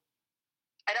 so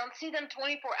I don't see them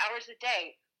 24 hours a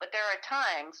day. But there are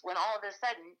times when all of a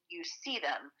sudden you see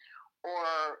them.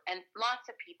 And lots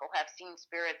of people have seen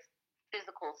spirits,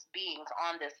 physical beings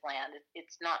on this land.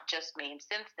 It's not just me. And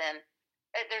since then,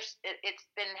 it's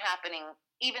been happening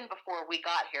even before we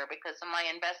got here because of my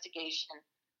investigation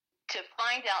to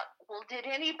find out, well, did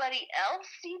anybody else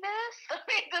see this? I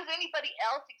mean, does anybody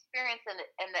else experience it?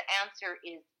 And the answer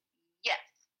is yes,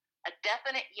 a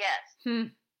definite yes.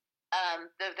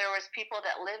 There was people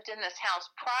that lived in this house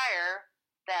prior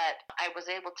that I was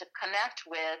able to connect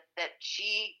with, that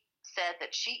she said that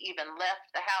she even left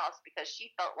the house because she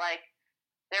felt like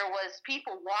there was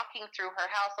people walking through her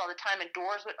house all the time and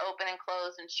doors would open and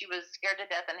close and she was scared to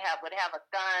death and would have a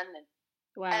gun.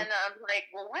 And I'm like,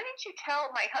 well, why didn't you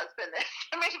tell my husband this?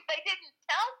 I mean, they didn't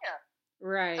tell him.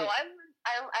 Right. So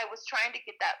I was trying to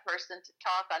get that person to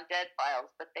talk on Dead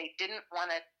Files, but they didn't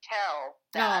want to tell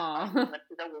that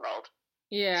to the world.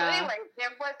 Yeah. So anyway,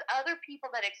 there was other people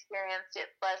that experienced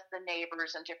it, plus the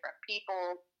neighbors and different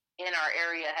people in our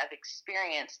area have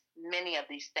experienced many of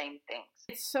these same things.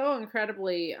 It's so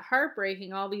incredibly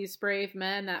heartbreaking, all these brave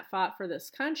men that fought for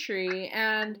this country.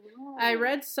 And I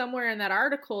read somewhere in that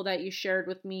article that you shared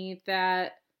with me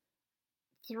that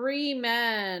 3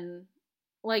 men,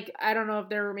 like, I don't know if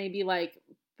there were maybe like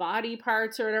body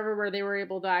parts or whatever where they were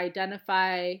able to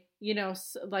identify, you know,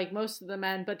 like most of the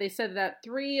men, but they said that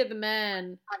 3 of the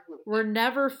men were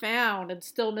never found and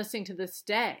still missing to this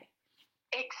day.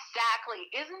 Exactly.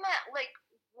 Isn't that like,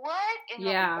 what in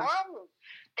the world?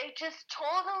 They just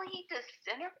totally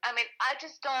disintegrate. I mean, I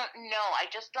just don't know.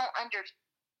 I just don't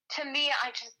to me,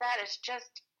 that is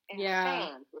just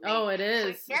insane. Yeah. Oh, it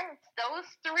is. So yes, those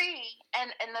 3,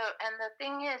 and the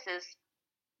thing is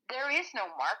there is no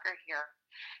marker here.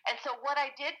 And so what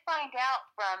I did find out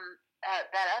from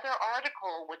that other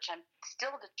article, which I'm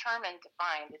still determined to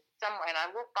find, it's somewhere, and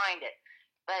I will find it,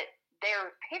 but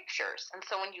they're pictures. And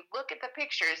so when you look at the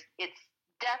pictures, it's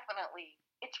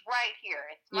right here.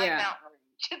 It's my mountain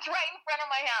range. It's right in front of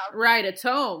my house. Right, it's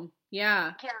home.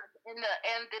 Yeah. Yeah, and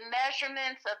the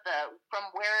measurements of from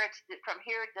where it's from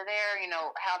here to there, you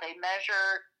know, how they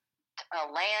measure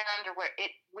land or where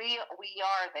we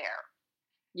are there.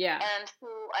 Yeah. And so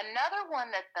another one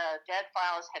that the Dead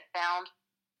Files had found,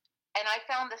 and I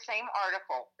found the same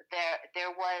article.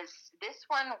 There was, this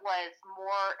one was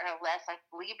more or less, I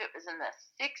believe it was in the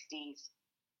 60s,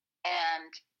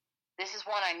 and this is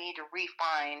one I need to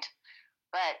re-find.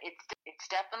 But it's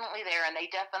definitely there, and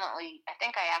they definitely, I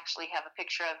think I actually have a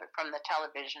picture of it from the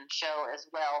television show as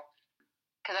well,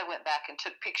 because I went back and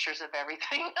took pictures of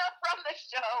everything from the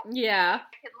show. Yeah.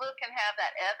 I could look and have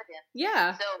that evidence.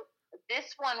 Yeah. So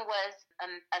this one was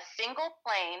a single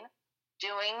plane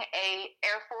doing a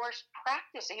Air Force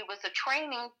practice. He was a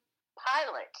training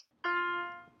pilot.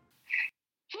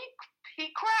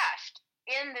 He crashed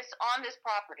on this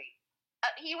property.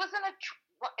 He was in a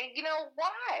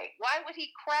why? Why would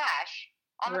he crash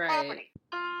on the property?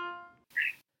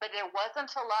 But there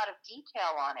wasn't a lot of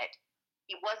detail on it.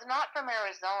 He was not from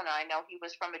Arizona. I know he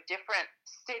was from a different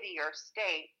city or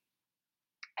state,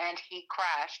 and he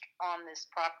crashed on this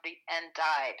property and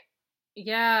died.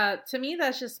 Yeah, to me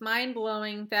that's just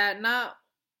mind-blowing that not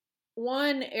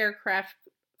one aircraft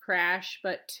crash,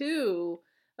 but two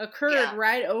occurred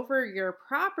right over your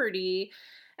property.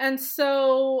 And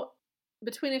so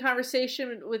between a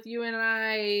conversation with you and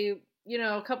I,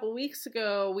 a couple weeks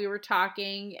ago, we were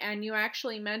talking, and you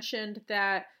actually mentioned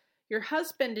that your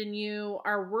husband and you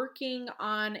are working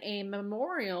on a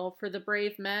memorial for the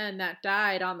brave men that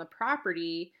died on the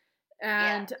property.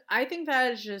 And I think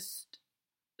that is just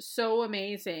so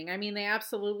amazing. I mean, they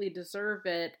absolutely deserve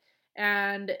it.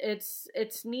 And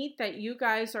it's neat that you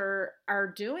guys are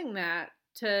doing that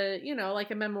to, like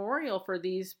a memorial for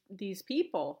these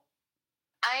people.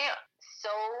 I am so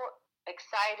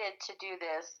excited to do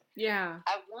this. Yeah.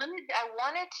 I wanted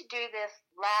to do this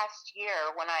last year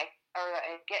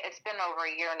it's been over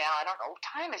a year now. I don't know.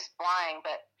 Time is flying,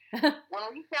 but when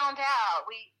we found out,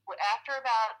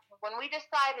 when we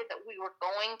decided that we were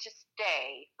going to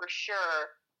stay for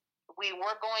sure, we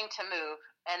were going to move.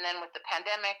 And then with the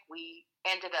pandemic, we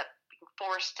ended up being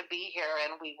forced to be here,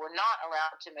 and we were not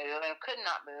allowed to move and could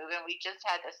not move. And we just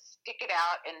had to stick it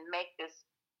out and make this.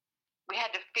 We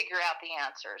had to figure out the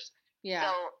answers. Yeah.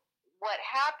 So what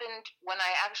happened when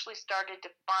I actually started to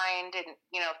find and,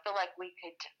 feel like we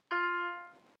could,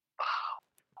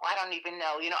 I don't even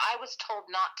know. I was told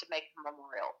not to make a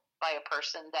memorial by a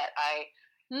person that a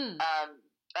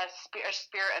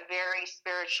very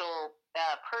spiritual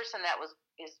person that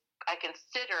I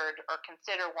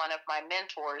consider one of my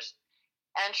mentors.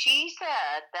 And she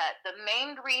said that the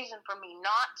main reason for me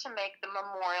not to make the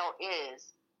memorial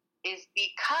is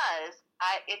because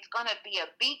it's going to be a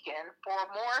beacon for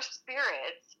more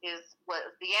spirits.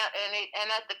 And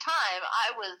at the time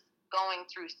I was going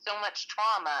through so much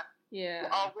trauma,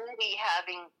 already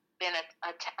having been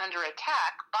under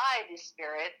attack by these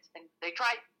spirits, and they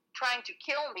trying to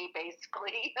kill me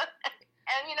basically.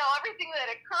 And everything that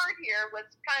occurred here was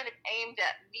kind of aimed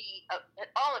at me,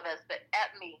 at all of us, but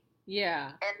at me.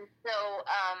 Yeah. And so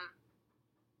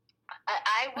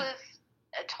I was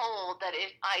told that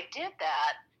if I did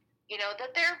that,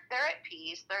 that they're at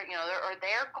peace, they're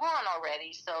gone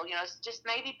already. So it's just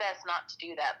maybe best not to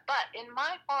do that. But in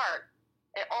my heart,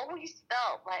 it always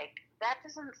felt like that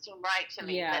doesn't seem right to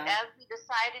me. Yeah. But as we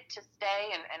decided to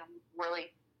stay, and we've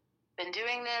really been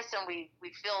doing this, and we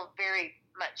feel very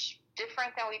much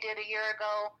different than we did a year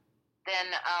ago,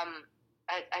 then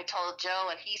I told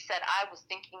Joe, and he said I was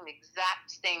thinking the exact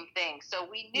same thing. So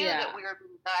we knew that we were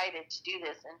invited to do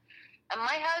this. And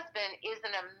my husband is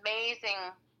an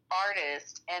amazing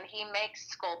artist, and he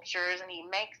makes sculptures, and he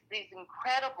makes these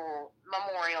incredible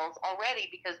memorials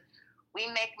already, because we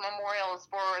make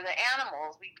memorials for the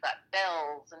animals. We've got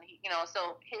bells, and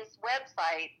so his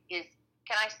website is,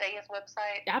 can I say his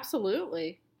website?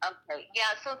 Absolutely. Okay.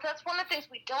 Yeah. So that's one of the things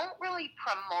we don't really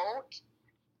promote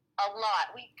a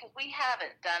lot. Because we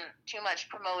haven't done too much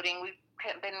promoting. We've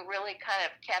been really kind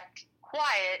of kept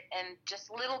quiet, and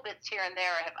just little bits here and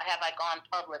there have I gone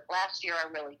public. Last year I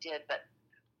really did, but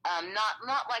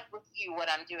not like with you, what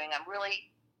I'm doing. I'm going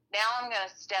to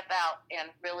step out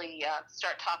and really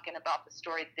start talking about the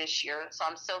story this year. So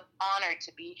I'm so honored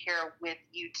to be here with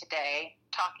you today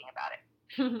talking about it.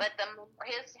 But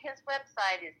his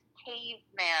website is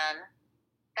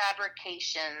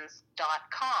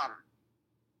cavemanfabrications.com.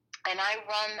 And I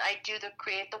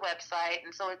create the website,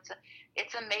 and so it's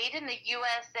a made in the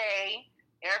USA,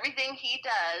 everything he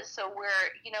does. So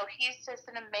he's just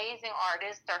an amazing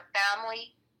artist. Our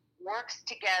family works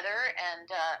together, and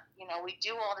we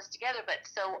do all this together. But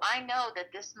so I know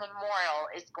that this memorial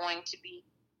is going to be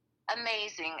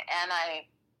amazing, and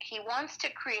he wants to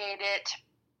create it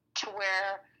to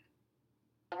where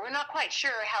we're not quite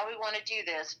sure how we want to do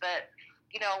this, but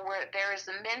where there is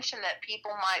a mention that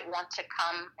people might want to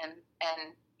come and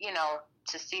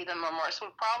to see the memorial. So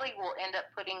we probably will end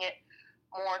up putting it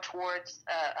more towards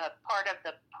a part of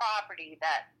the property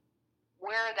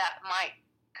where that might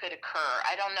could occur.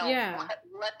 I don't know Yeah.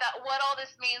 what all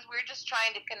this means. We're just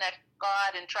trying to connect with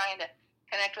God and trying to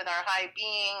connect with our high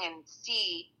being and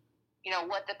see,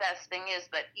 what the best thing is.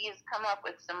 But he has come up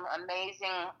with some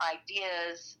amazing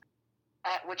ideas,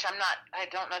 which I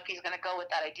don't know if he's going to go with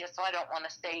that idea, so I don't want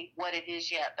to say what it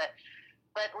is yet.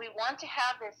 But we want to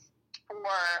have this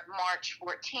for March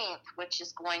 14th, which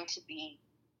is going to be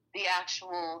the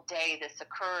actual day this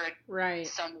occurred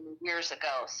so many years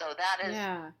ago. So that is,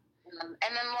 and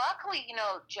then luckily,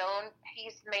 Joe,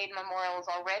 he's made memorials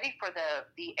already for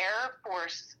the Air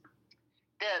Force,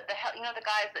 the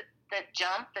guys that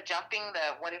jump,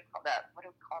 what do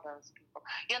we call those people?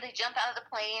 They jump out of the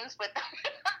planes with the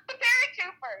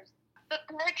paratroopers. The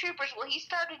paratroopers, well, he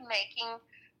started making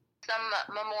some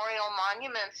memorial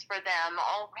monuments for them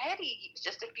already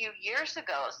just a few years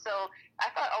ago. So I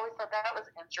always thought that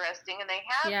was interesting. And they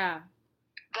have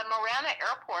the Marana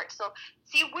Airport. So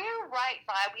see, we're right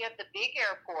by, we have the big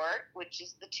airport, which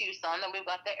is the Tucson, then we've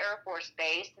got the Air Force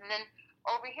Base, and then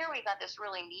over here we got this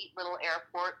really neat little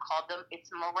airport called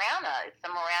it's Marana. It's the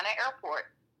Marana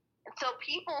Airport. And so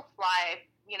people fly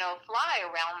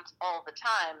around all the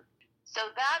time. So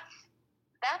that's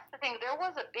the thing.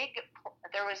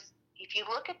 If you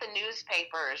look at the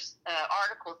newspapers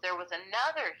articles, there was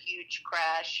another huge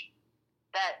crash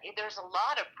there's a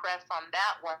lot of press on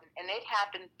that one, and it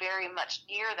happened very much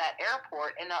near that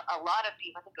airport, and a lot of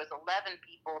people, I think it was 11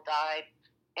 people died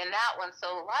in that one.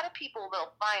 So a lot of people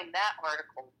will find that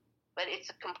article, but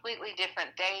it's a completely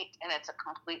different date, and it's a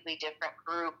completely different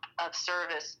group of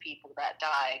service people that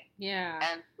died. Yeah.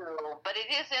 And so, but it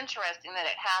is interesting that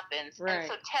it happens. Right. And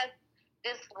so, Ted,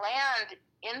 this land,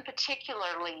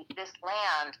 this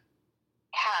land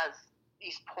has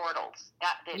these portals.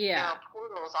 There are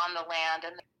portals on the land.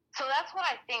 And so that's what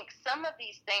I think. Some of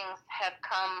these things have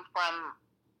come from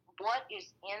what is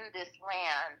in this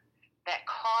land that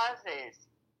causes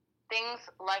things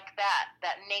like that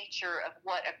nature of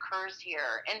what occurs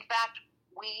here. In fact,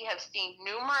 we have seen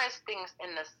numerous things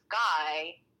in the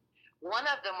sky. One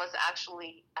of them was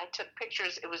actually, I took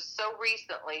pictures, it was so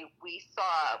recently, we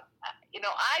saw,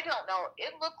 I don't know,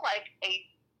 it looked like a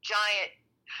giant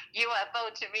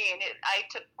UFO to me, and I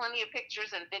took plenty of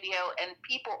pictures and video, and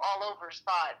people all over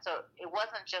saw it, so it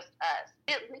wasn't just us.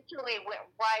 It literally went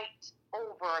right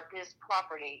over this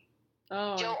property.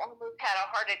 Oh. Joe almost had a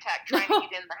heart attack trying to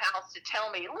get in the house to tell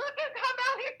me, look, come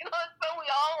out here, so we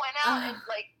all went out,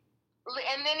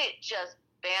 and then it just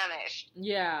vanished.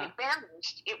 Yeah. It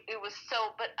vanished. It was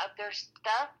so, but there's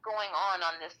stuff going on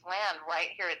this land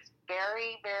right here. It's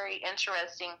very, very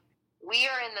interesting. We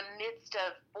are in the midst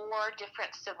of 4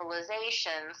 different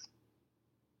civilizations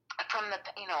from the,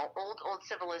 old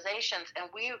civilizations, and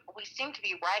we seem to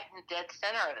be right in the dead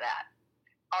center of that,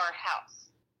 our house.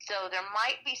 So there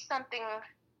might be something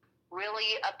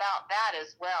really about that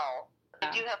as well.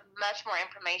 I do have much more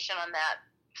information on that.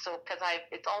 So, because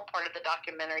it's all part of the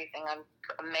documentary thing I'm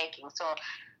making. So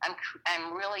I'm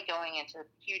really going into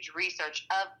huge research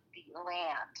of the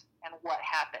land and what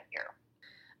happened here.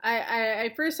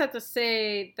 I first have to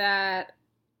say that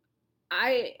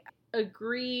I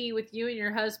agree with you and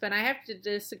your husband. I have to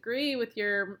disagree with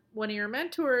one of your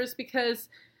mentors, because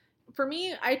for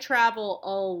me, I travel a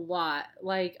lot.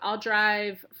 Like, I'll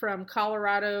drive from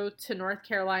Colorado to North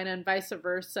Carolina and vice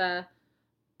versa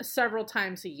several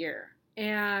times a year.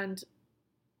 And,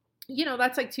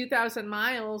 that's like 2,000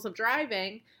 miles of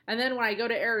driving. And then when I go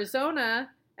to Arizona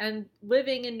and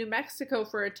living in New Mexico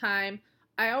for a time,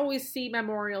 I always see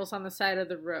memorials on the side of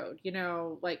the road,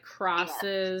 like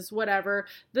crosses, whatever.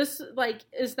 This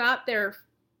is not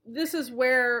this is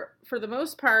where, for the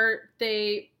most part,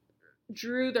 they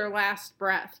drew their last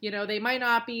breath. They might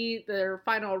not be their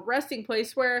final resting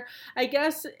place, where I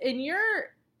guess in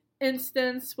your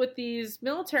instance with these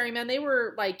military men, they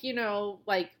were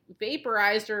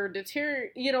vaporized or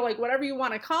deteriorated, whatever you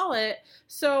want to call it.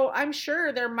 So I'm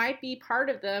sure there might be part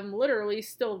of them literally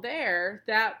still there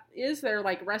that is their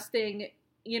resting,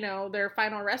 their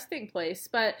final resting place.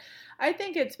 But I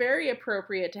think it's very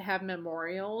appropriate to have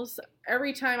memorials.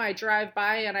 Every time I drive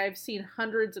by, and I've seen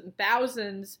hundreds and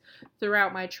thousands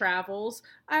throughout my travels,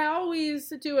 I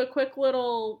always do a quick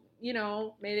little,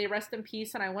 may they rest in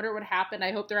peace, and I wonder what happened.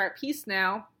 I hope they're at peace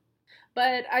now.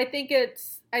 But I think it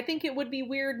would be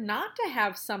weird not to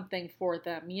have something for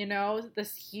them,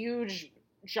 this huge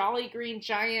Jolly Green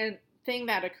Giant thing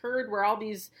that occurred where all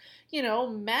these,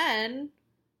 men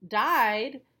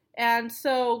died. And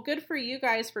so good for you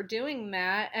guys for doing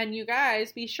that. And you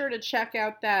guys, be sure to check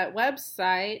out that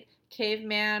website,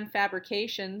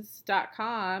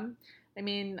 cavemanfabrications.com. I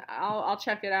mean, I'll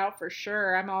check it out for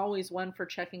sure. I'm always one for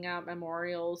checking out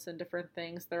memorials and different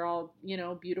things. They're all,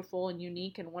 beautiful and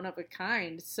unique and one of a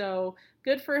kind. So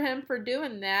good for him for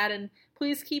doing that. And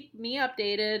please keep me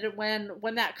updated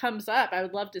when that comes up. I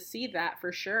would love to see that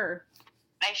for sure.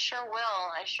 I sure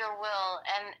will.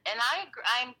 And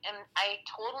I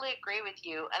totally agree with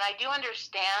you. And I do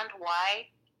understand why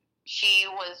she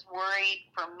was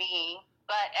worried for me.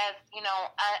 But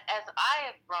as I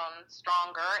have grown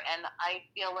stronger, and I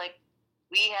feel like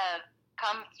we have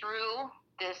come through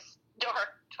this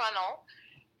dark tunnel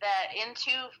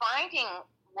into finding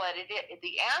what it is,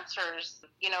 the answers,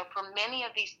 for many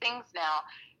of these things now.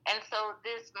 And so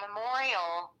this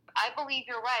memorial, I believe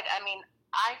you're right. I mean,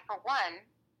 I, for one,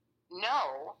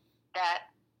 know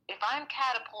that if I'm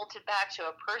catapulted back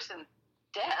to a person's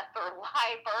death or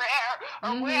life or air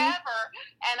or wherever,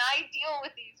 and I deal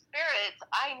with these spirits,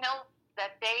 I know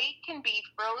that they can be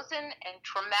frozen and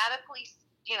traumatically,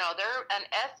 they're an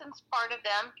essence part of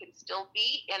them can still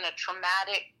be in a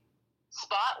traumatic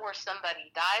spot where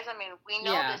somebody dies. I mean, we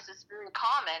know this is very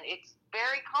common. It's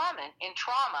very common in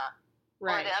trauma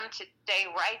for them to stay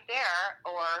right there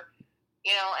or,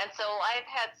 and so I've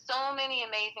had so many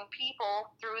amazing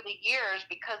people through the years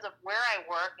because of where I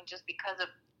work and just because of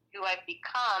who I've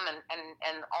become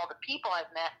and all the people I've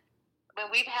met. I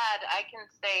mean, we've had, I can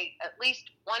say, at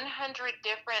least 100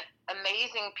 different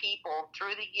amazing people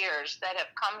through the years that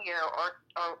have come here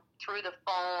or through the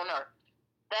phone or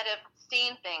that have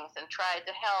seen things and tried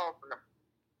to help.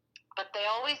 But they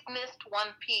always missed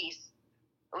one piece.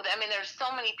 I mean, there's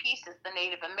so many pieces, the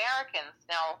Native Americans.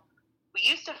 Now, we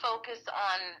used to focus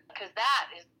on, because that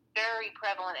is very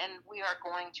prevalent, and we are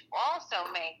going to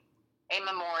also make a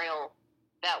memorial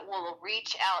that will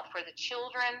reach out for the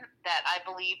children that I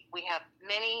believe we have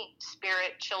many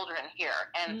spirit children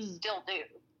here and still do.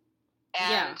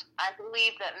 And I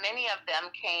believe that many of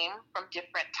them came from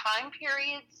different time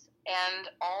periods and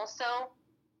also,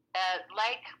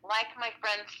 like my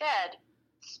friend said,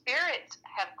 spirits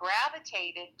have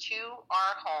gravitated to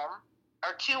our home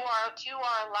or to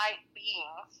our light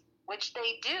beings, which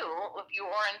they do if you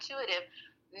are intuitive,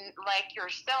 like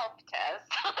yourself, Tess.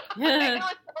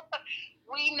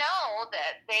 We know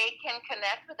that they can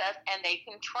connect with us and they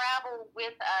can travel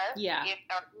with us. If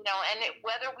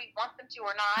whether we want them to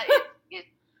or not,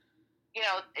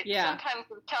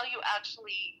 sometimes until you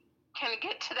actually can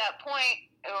get to that point,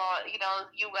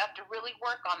 you have to really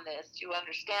work on this to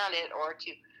understand it or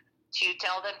to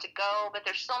tell them to go. But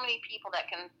there's so many people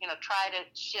that can, try to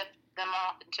shift them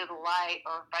off into the light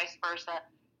or vice versa,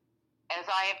 as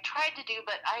I have tried to do,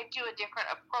 but I do a different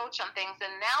approach on things.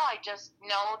 And now I just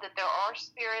know that there are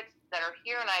spirits that are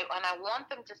here, and I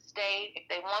want them to stay if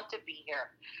they want to be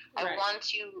here. I want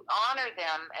to honor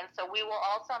them. And so we will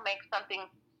also make something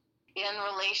in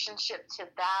relationship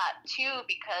to that too,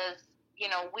 because,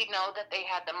 we know that they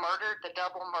had the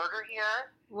double murder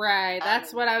here. Right.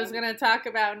 That's what I was going to talk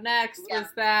about next was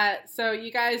that. So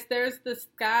you guys, there's this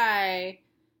guy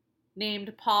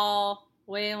named Paul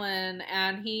Whelan,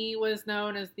 and he was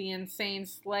known as the Insane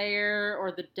Slayer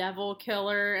or the Devil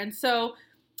Killer. And so,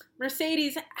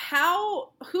 Mercedes,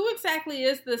 who exactly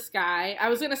is this guy? I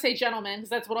was going to say gentleman, because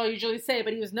that's what I usually say,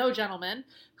 but he was no gentleman.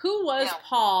 Who was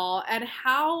Paul, and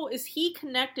how is he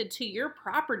connected to your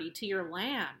property, to your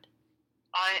land?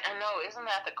 I know, isn't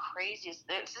that the craziest?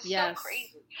 This is so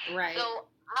crazy. Right. So,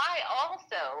 I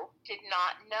also did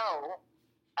not know,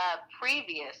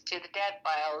 previous to the Dead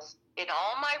Files, in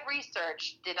all my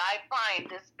research, did I find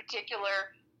this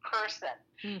particular person.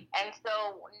 And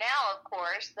so now, of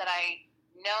course, that I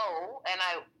know, and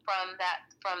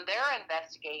from their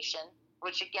investigation,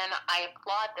 which again, I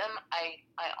applaud them, I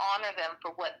honor them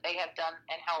for what they have done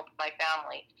and helped my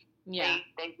family. Yeah.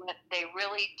 They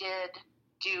really did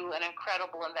do an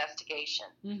incredible investigation.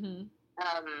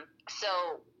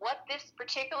 So what this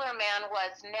particular man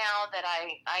was, now that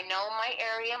I know my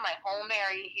area, my home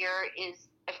area here is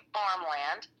a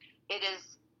farmland. It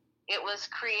was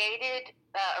created,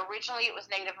 originally it was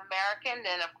Native American,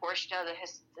 then of course, the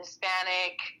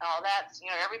Hispanic, all that,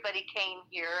 everybody came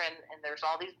here and there's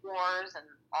all these wars and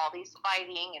all these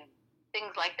fighting and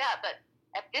things like that. But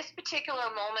at this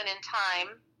particular moment in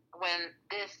time, when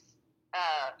this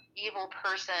evil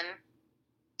person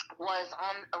was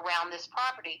around this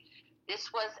property,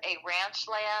 this was a ranch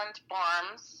land,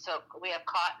 farms, so we have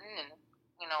cotton and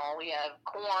we have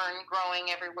corn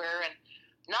growing everywhere, and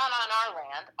not on our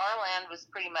land. Our land was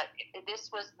pretty much,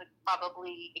 this was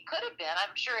it could have been,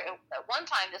 I'm sure at one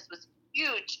time this was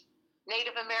huge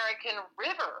Native American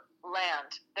river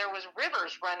land. There was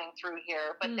rivers running through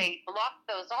here, but they blocked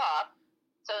those off,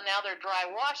 so now they're dry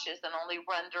washes and only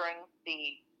run during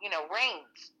the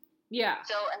rains. Yeah.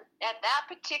 So at that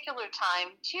particular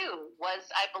time, too,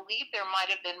 I believe there might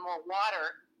have been more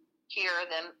water here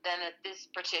than at this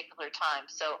particular time.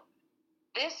 So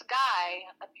this guy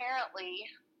apparently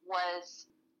was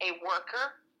a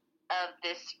worker of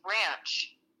this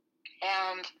ranch,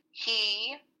 and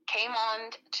he came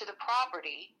on to the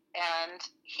property, and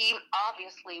he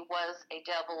obviously was a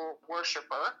devil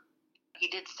worshiper. He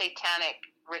did satanic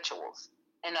rituals,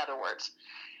 in other words.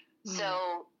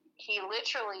 So he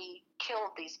literally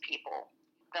killed these people,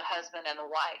 the husband and the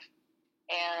wife.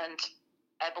 And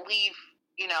I believe,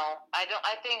 I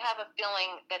have a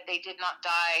feeling that they did not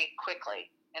die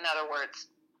quickly. In other words,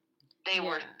 they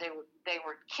were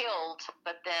killed,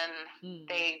 but then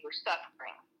they were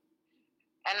suffering.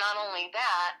 And not only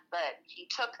that, but he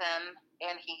took them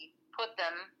and he put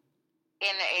them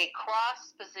in a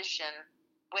cross position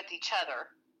with each other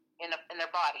in their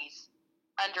bodies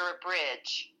under a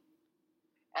bridge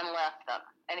and left them.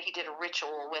 And he did a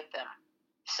ritual with them.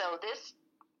 So this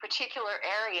particular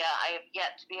area I have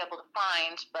yet to be able to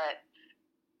find, but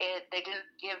they didn't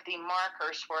give the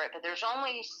markers for it. But there's so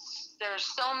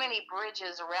many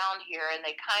bridges around here, and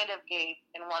they kind of gave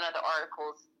in one of the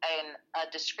articles a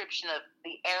description of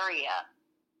the area.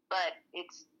 But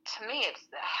to me,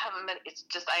 it's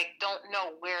just I don't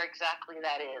know where exactly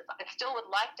that is. I still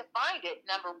would like to find it.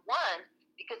 Number one,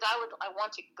 because I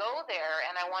want to go there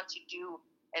and I want to do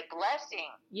a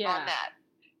blessing on that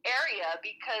area,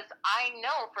 because I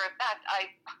know for a fact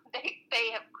they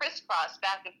have crisscrossed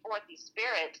back and forth these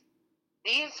spirits.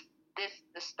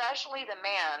 Especially the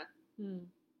man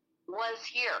was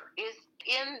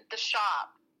in the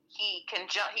shop. He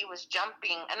was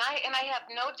jumping, and I have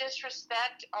no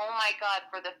disrespect. Oh my God,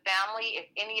 for the family. If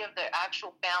any of the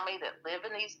actual family that live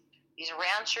in these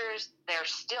ranchers, they're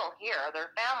still here. Their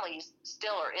families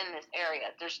still are in this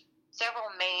area. There's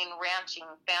several main ranching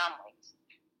families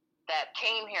that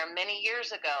came here many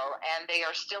years ago, and they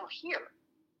are still here.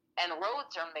 And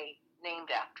roads are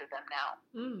named after them now.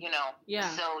 Yeah.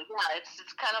 So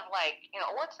it's kind of like,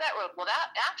 what's that road? Well,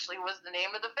 that actually was the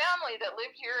name of the family that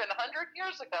lived here 100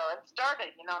 years ago and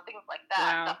started, things like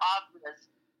that. Wow.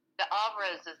 The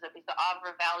Avras is the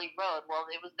Avra Valley Road. Well,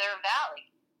 it was their valley.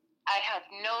 I have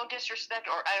no disrespect,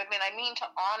 I mean to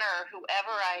honor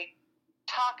whoever I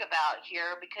talk about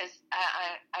here, because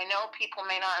I know people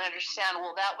may not understand.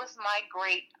 Well, that was my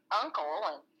great uncle,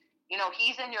 and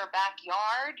he's in your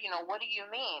backyard. What do you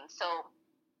mean? So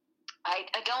I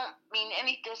don't mean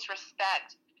any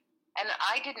disrespect, and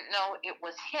I didn't know it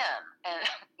was him, and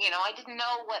I didn't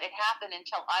know what had happened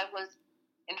until I was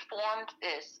informed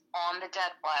this on the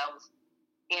Dead Files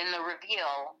in the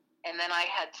reveal, and then I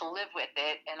had to live with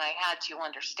it, and I had to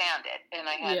understand it, and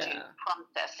I had to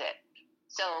process it.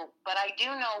 So, but I do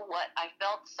know what I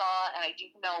saw, and I do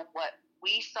know what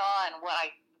we saw, and what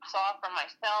I saw for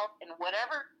myself, and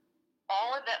whatever,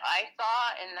 all of that I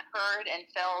saw and heard and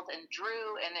felt and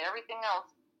drew and everything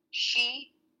else,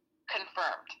 she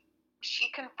confirmed. She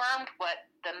confirmed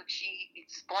she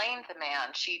explained the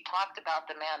man. She talked about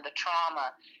the man, the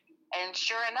trauma. And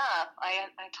sure enough, I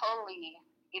totally,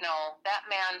 that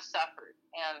man suffered.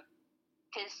 And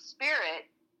his spirit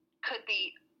could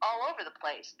be all over the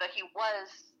place, but he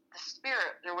was the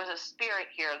spirit. There was a spirit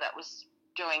here that was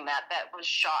doing that was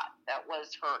shot, that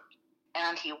was hurt,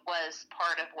 and he was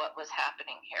part of what was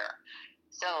happening here.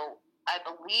 So I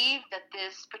believe that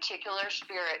this particular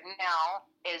spirit now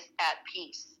is at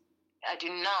peace. I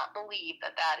do not believe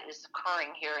that is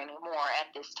occurring here anymore at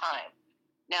this time.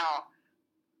 Now,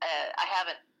 I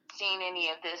haven't seen any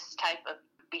of this type of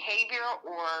behavior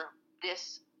or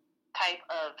this type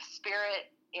of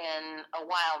spirit in a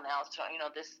while now. So,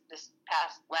 this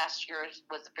past last year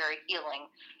was very healing.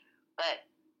 But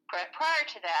prior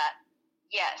to that,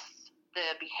 yes,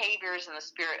 the behaviors and the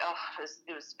spirit,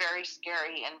 it was very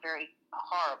scary and very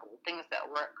horrible things that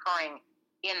were occurring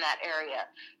in that area.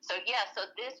 So, so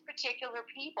this particular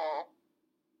people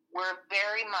were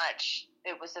very much,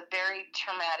 it was a very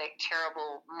traumatic,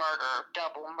 terrible murder,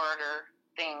 double murder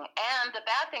thing. And the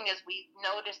bad thing is, we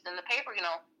noticed in the paper,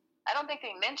 I don't think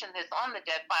they mentioned this on the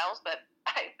Dead Files, but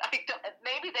I don't,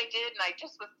 maybe they did, and I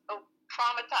just was so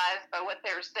traumatized by what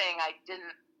they were saying, I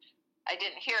didn't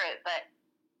hear it. But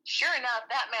sure enough,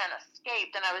 that man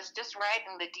escaped, and I was just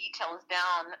writing the details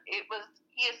down.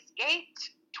 He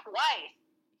escaped twice.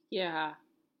 Yeah.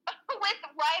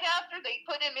 Right after they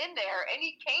put him in there, and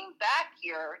he came back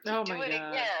here to do it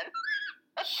again.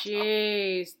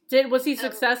 Jeez. Was he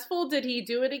successful? Did he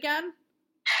do it again?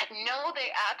 No,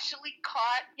 they actually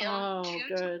caught him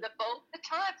both the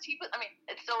times. He was,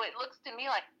 so it looks to me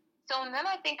like, so and then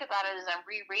I think about it as I'm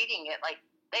rereading it, like,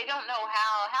 they don't know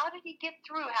how did he get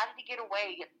through? How did he get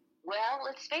away? Well,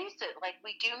 let's face it, like,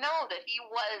 we do know that he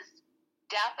was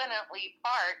definitely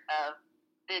part of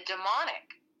the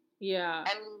demonic. Yeah.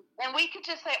 And we could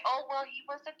just say, oh, well, he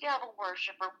was a devil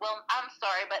worshiper. Well, I'm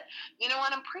sorry, but you know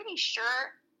what? I'm pretty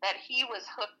sure that he was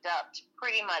hooked up to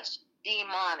pretty much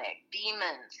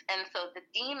demons. And so the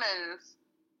demonic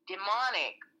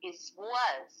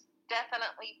was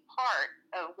definitely part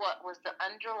of what was the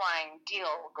underlying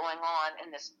deal going on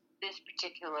in this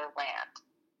particular land.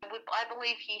 I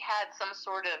believe he had some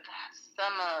sort of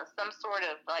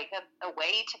like a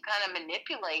way to kind of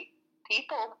manipulate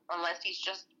people, unless he's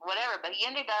just whatever. But he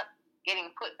ended up getting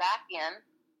put back in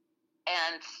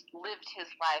and lived his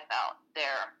life out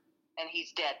there, and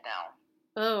he's dead now.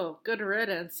 Oh, good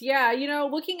riddance. Yeah,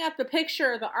 looking at the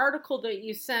picture, the article that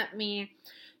you sent me,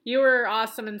 you were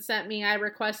awesome and sent me, I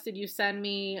requested you send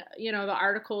me, the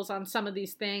articles on some of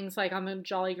these things, like on the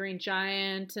Jolly Green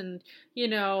Giant and,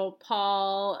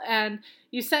 Paul, and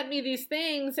you sent me these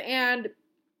things, and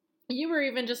you were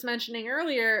even just mentioning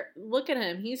earlier, look at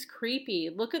him, he's creepy.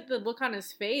 Look at the look on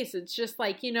his face. It's just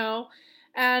like,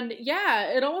 and yeah,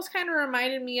 it almost kind of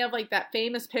reminded me of like that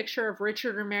famous picture of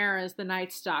Richard Ramirez, the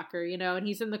Night Stalker, and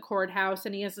he's in the courthouse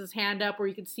and he has his hand up where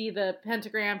you can see the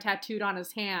pentagram tattooed on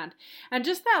his hand. And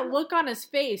just that look on his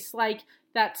face, like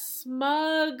that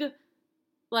smug,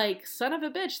 like, son of a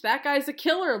bitch, that guy's a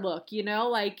killer look,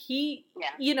 like he's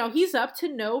up to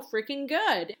no freaking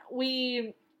good.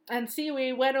 We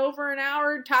went over an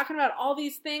hour talking about all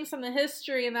these things from the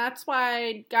history, and that's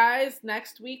why, guys,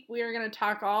 next week we are going to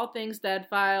talk all things Dead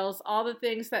Files, all the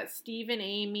things that Steve and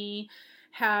Amy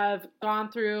have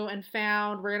gone through and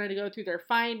found. We're going to go through their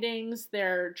findings,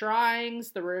 their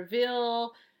drawings, the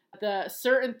reveal, the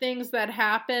certain things that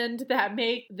happened that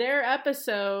make their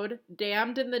episode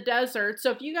Damned in the Desert.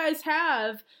 So if you guys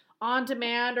have on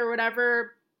demand or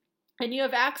whatever, and you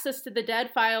have access to the Dead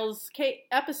Files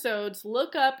episodes,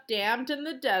 look up Damned in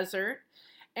the Desert.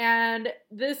 And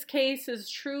this case is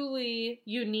truly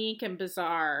unique and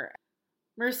bizarre.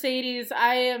 Mercedes,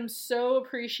 I am so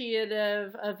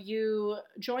appreciative of you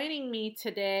joining me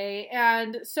today.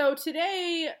 And so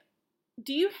today,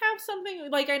 do you have something,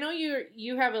 like, I know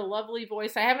you have a lovely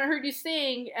voice. I haven't heard you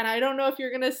sing, and I don't know if you're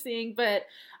going to sing, but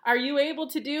are you able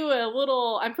to do a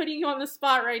little, I'm putting you on the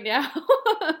spot right now.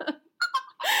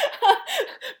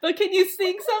 But can you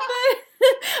sing something?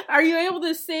 Are you able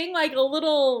to sing like a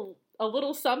little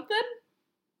something?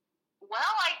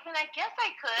 Well, I guess I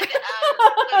could.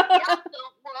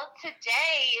 Well,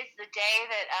 today is the day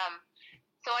that,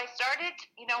 so I started,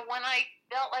 when I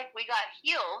felt like we got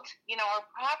healed, our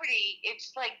property,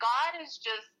 it's like God is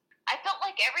just, I felt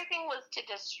like everything was to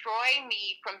destroy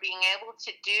me from being able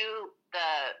to do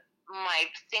my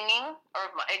singing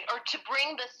or to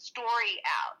bring the story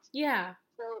out. Yeah.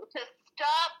 So to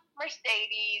stop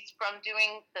Mercedes from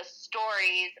doing the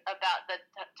stories about the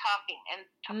talking. And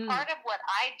part of what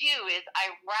I do is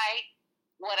I write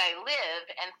what I live.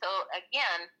 And so,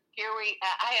 again,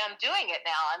 I am doing it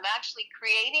now. I'm actually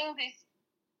creating these.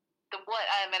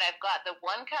 I've got the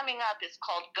one coming up is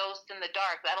called Ghost in the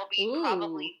Dark. That'll be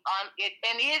probably on it.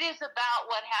 And it is about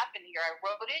what happened here. I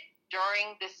wrote it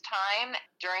during this time,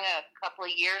 during a couple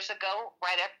of years ago,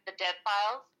 right after the Dead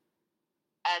Files.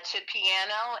 To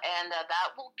piano, and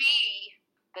that will be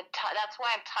that's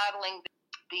why I'm titling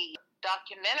the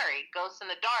documentary Ghosts in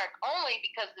the Dark, only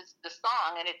because it's the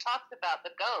song and it talks about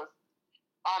the ghosts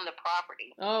on the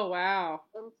property. Oh, wow.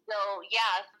 And so,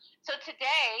 yeah, so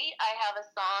today I have a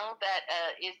song that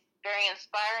is very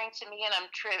inspiring to me, and I'm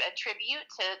a tribute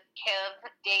to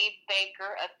Dave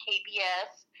Baker of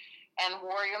KBS and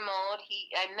Warrior Mode.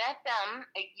 I met them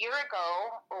a year ago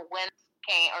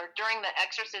during the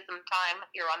exorcism time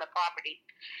here on the property.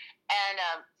 And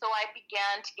so I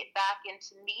began to get back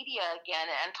into media again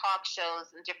and talk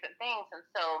shows and different things. And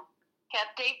so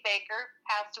Dave Baker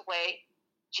passed away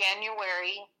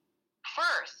January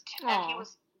 1st. Aww. And he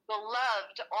was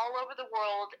beloved all over the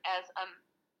world as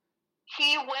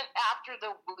he went after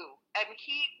the woo. I mean,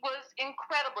 he was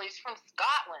incredible. He's from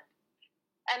Scotland.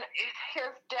 And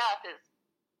his death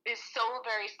is so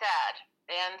very sad.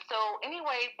 And so,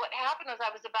 anyway, what happened was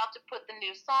I was about to put the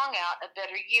new song out, A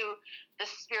Better You, the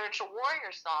spiritual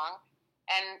warrior song,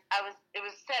 and it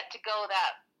was set to go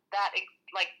that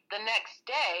like the next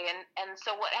day. And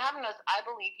so what happened was, I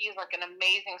believe he's like an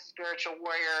amazing spiritual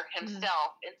warrior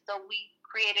himself. And so we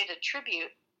created a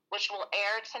tribute, which will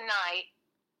air tonight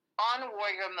on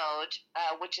Warrior Mode,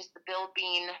 which is the Bill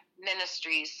Bean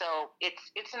Ministries. So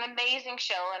it's an amazing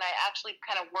show, and I actually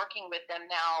kind of working with them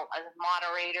now as a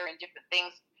moderator and different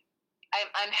things.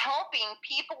 I'm helping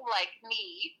people like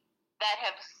me that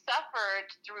have suffered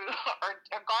through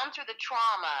or gone through the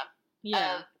trauma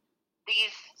of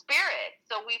these spirits.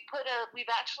 So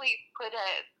we've actually put a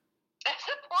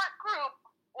support group.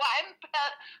 Well,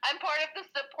 I'm part of the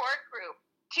support group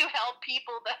to help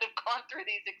people that have gone through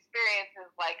these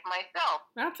experiences like myself.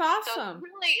 That's awesome.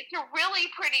 So it's a really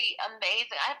pretty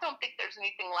amazing. I don't think there's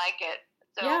anything like it.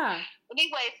 So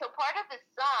anyway, so part of this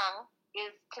song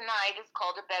tonight is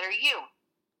called A Better You.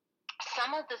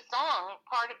 Part of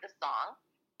the song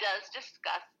does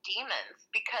discuss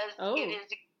demons because it is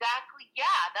exactly,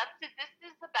 this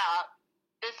is about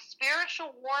the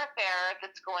spiritual warfare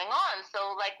that's going on.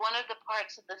 So like one of the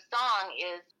parts of the song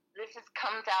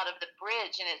comes out of the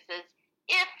bridge and it says,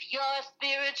 if you're a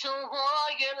spiritual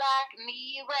warrior like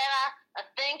me, well, I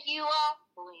thank you all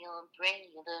for your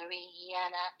bravery,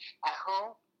 and I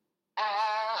hope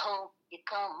you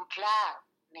come fly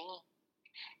with me.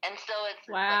 And so it's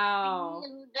wow.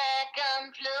 Like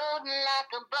I'm floating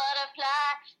like a butterfly,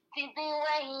 sitting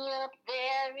way up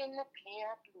there in the clear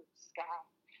blue sky.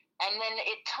 And then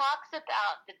it talks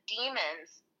about the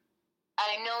demons.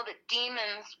 I know that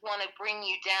demons want to bring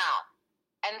you down.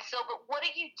 And so, but what do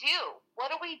you do?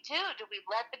 What do we do? Do we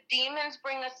let the demons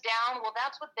bring us down? Well,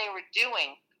 that's what they were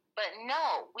doing. But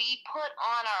no, we put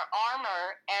on our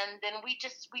armor, and then we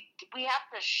have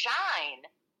to shine.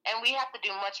 And we have to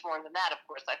do much more than that, of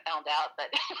course, I found out. But,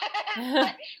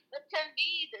 but to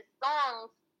me, the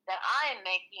songs that I am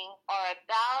making are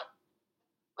about,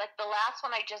 like the last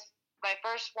one my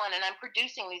first one, and I'm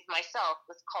producing these myself,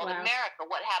 was called America,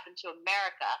 What Happened to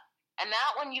America. And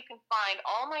that one you can find,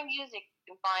 all my music you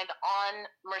can find on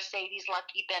Mercedez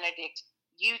Lucke Benedict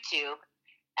YouTube.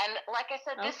 And like I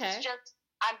said, this is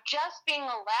I'm just being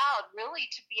allowed really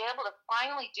to be able to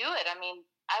finally do it. I mean,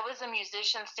 I was a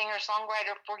musician, singer,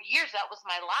 songwriter for years. That was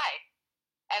my life.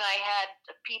 And I had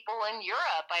people in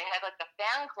Europe. I had like a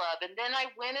fan club. And then I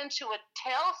went into a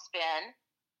tailspin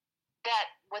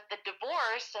that with the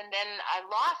divorce, and then I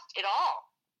lost it all.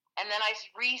 And then I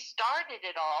restarted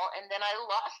it all, and then I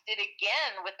lost it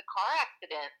again with the car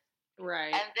accident. Right.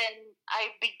 And then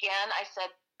I said,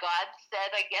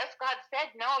 I guess God said,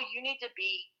 no, you need to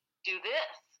do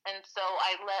this. And so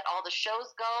I let all the shows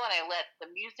go, and I let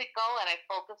the music go, and I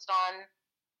focused on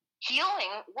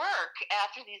healing work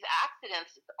after these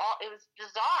accidents. It was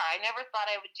bizarre. I never thought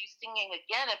I would do singing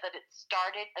again, but it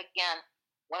started again.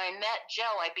 When I met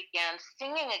Joe, I began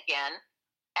singing again,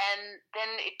 and then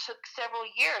it took several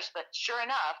years, but sure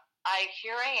enough,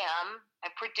 here I am.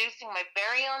 I'm producing my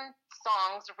very own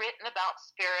songs written about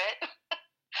spirit.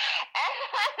 And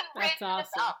that's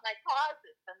awesome. About my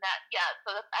causes and that,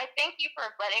 so I thank you for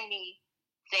letting me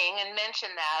sing and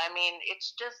mention that. I mean,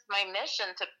 it's just my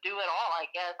mission to do it all, I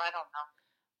guess. I don't know.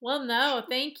 Well, no,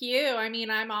 thank you. I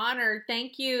mean, I'm honored.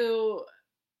 Thank you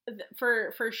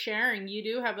for sharing. You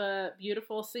do have a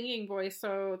beautiful singing voice,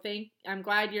 so I'm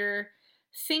glad you're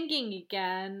singing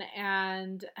again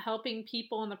and helping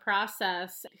people in the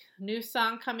process. New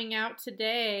song coming out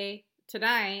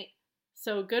tonight.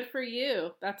 So good for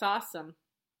you. That's awesome.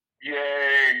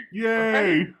 Yay! Yay!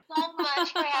 Thank you so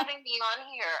much for having me on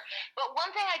here. But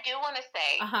one thing I do want to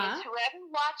say is whoever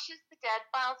watches the Dead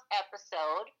Files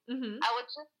episode, I would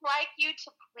just like you to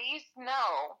please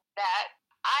know that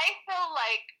I feel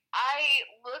like I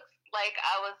looked like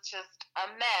I was just a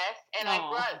mess, and I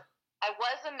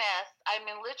was a mess. I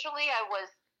mean, literally, I was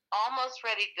almost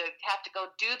ready to have to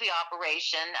go do the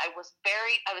operation. I was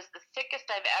the sickest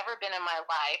I've ever been in my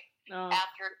life.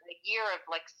 After a year of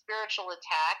like spiritual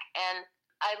attack, and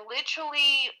I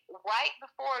literally, right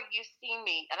before you see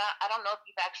me, and I don't know if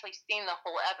you've actually seen the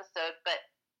whole episode, but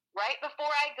right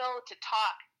before I go to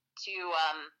talk to,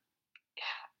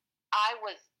 I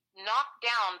was knocked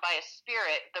down by a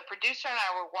spirit. The producer and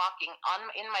I were walking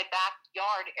in my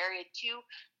backyard area to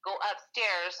go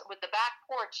upstairs. With the back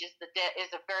porch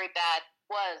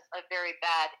was a very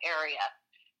bad area.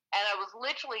 And I was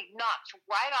literally knocked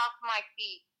right off my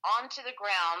feet onto the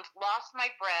ground, lost my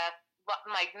breath,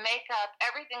 my makeup,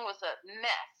 everything was a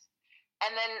mess.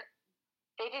 And then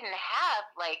they didn't have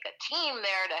like a team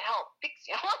there to help fix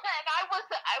it. And I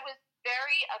was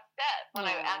very upset when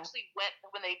I actually went,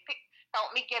 when they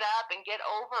helped me get up and get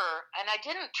over. And I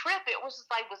didn't trip. It was just,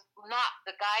 I was not,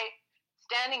 the guy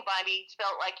standing by me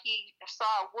felt like he saw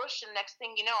a whoosh, and next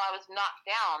thing you know, I was knocked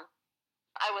down.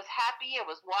 I was happy. I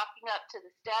was walking up to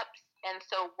the steps. And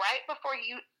so right before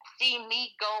you see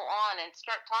me go on and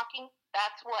start talking,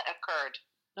 that's what occurred.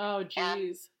 Oh,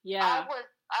 geez. Yeah.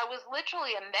 I was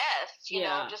literally a mess, you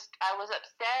know, I was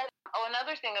upset. Oh,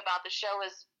 another thing about the show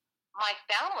is my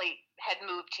family had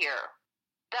moved here.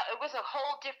 It was a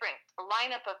whole different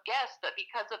lineup of guests, but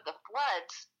because of the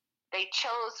floods, they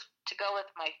chose to go with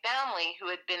my family who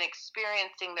had been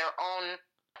experiencing their own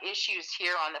issues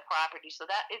here on the property. So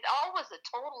that it all was a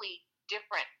totally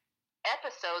different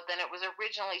episode than it was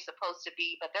originally supposed to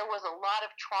be, but there was a lot of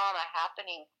trauma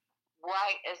happening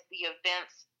right as the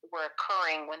events were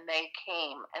occurring when they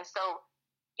came. And so,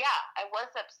 yeah, I was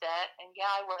upset, and yeah,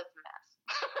 I was a mess.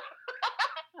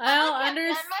 Well, I'm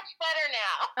much better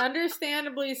now.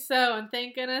 Understandably so, and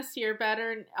thank goodness you're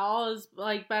better. All is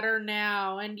like better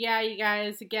now. And yeah, you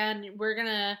guys, again, we're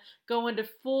gonna go into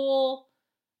full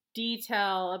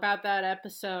detail about that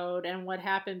episode and what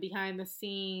happened behind the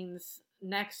scenes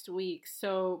next week.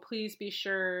 So please be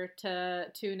sure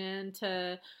to tune in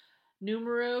to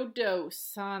Numero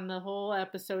Dos on the whole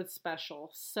episode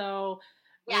special. So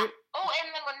yeah. Oh, and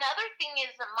then another thing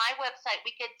is that my website, we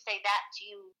could say that to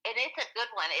you, and it's a good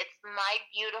one. It's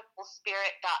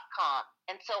mybeautifulspirit.com.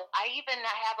 And so I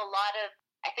have a lot of,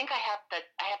 I think I have the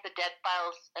dead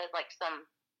files, like some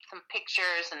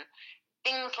pictures and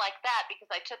things like that,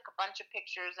 because I took a bunch of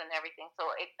pictures and everything. So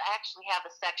I actually have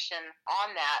a section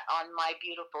on that on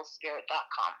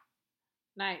mybeautifulspirit.com.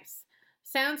 Nice.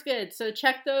 Sounds good. So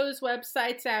check those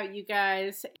websites out, you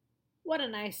guys. What a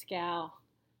nice gal.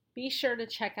 Be sure to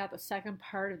check out the second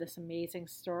part of this amazing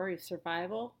story of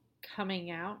survival coming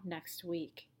out next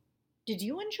week. Did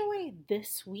you enjoy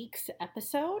this week's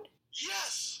episode?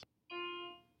 Yes!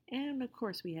 And of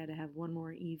course, we had to have one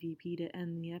more EVP to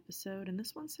end the episode, and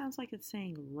this one sounds like it's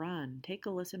saying run. Take a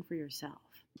listen for yourself.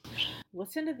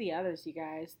 Listen to the others, you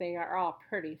guys. They are all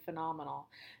pretty phenomenal.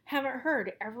 Haven't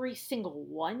heard every single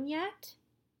one yet?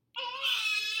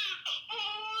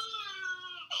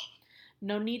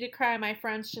 No need to cry, my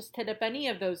friends. Just hit up any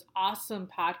of those awesome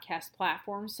podcast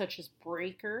platforms such as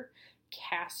Breaker,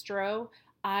 Castro,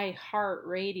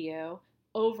 iHeartRadio,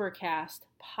 Overcast,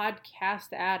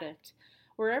 Podcast Addict.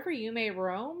 Wherever you may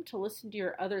roam to listen to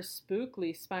your other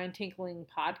spookly, spine-tinkling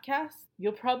podcasts,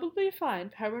 you'll probably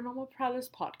find Paranormal Prowlers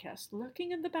Podcast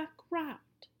lurking in the background.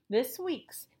 This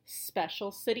week's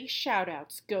special city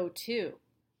shoutouts go to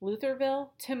Lutherville,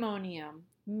 Timonium,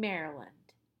 Maryland;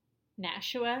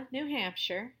 Nashua, New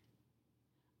Hampshire;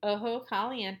 Ojo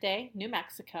Caliente, New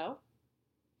Mexico;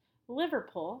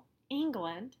 Liverpool,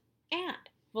 England; and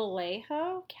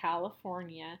Vallejo,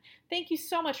 California. Thank you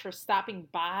so much for stopping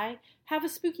by. Have a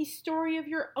spooky story of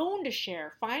your own to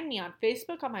share. Find me on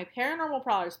Facebook on my Paranormal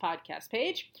Prowlers podcast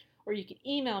page, or you can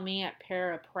email me at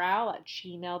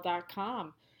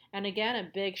paraprowl@gmail.com. And again, a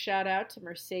big shout out to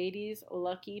Mercedez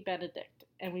Lucke Benedict.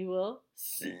 And we will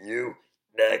see you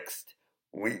next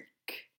week.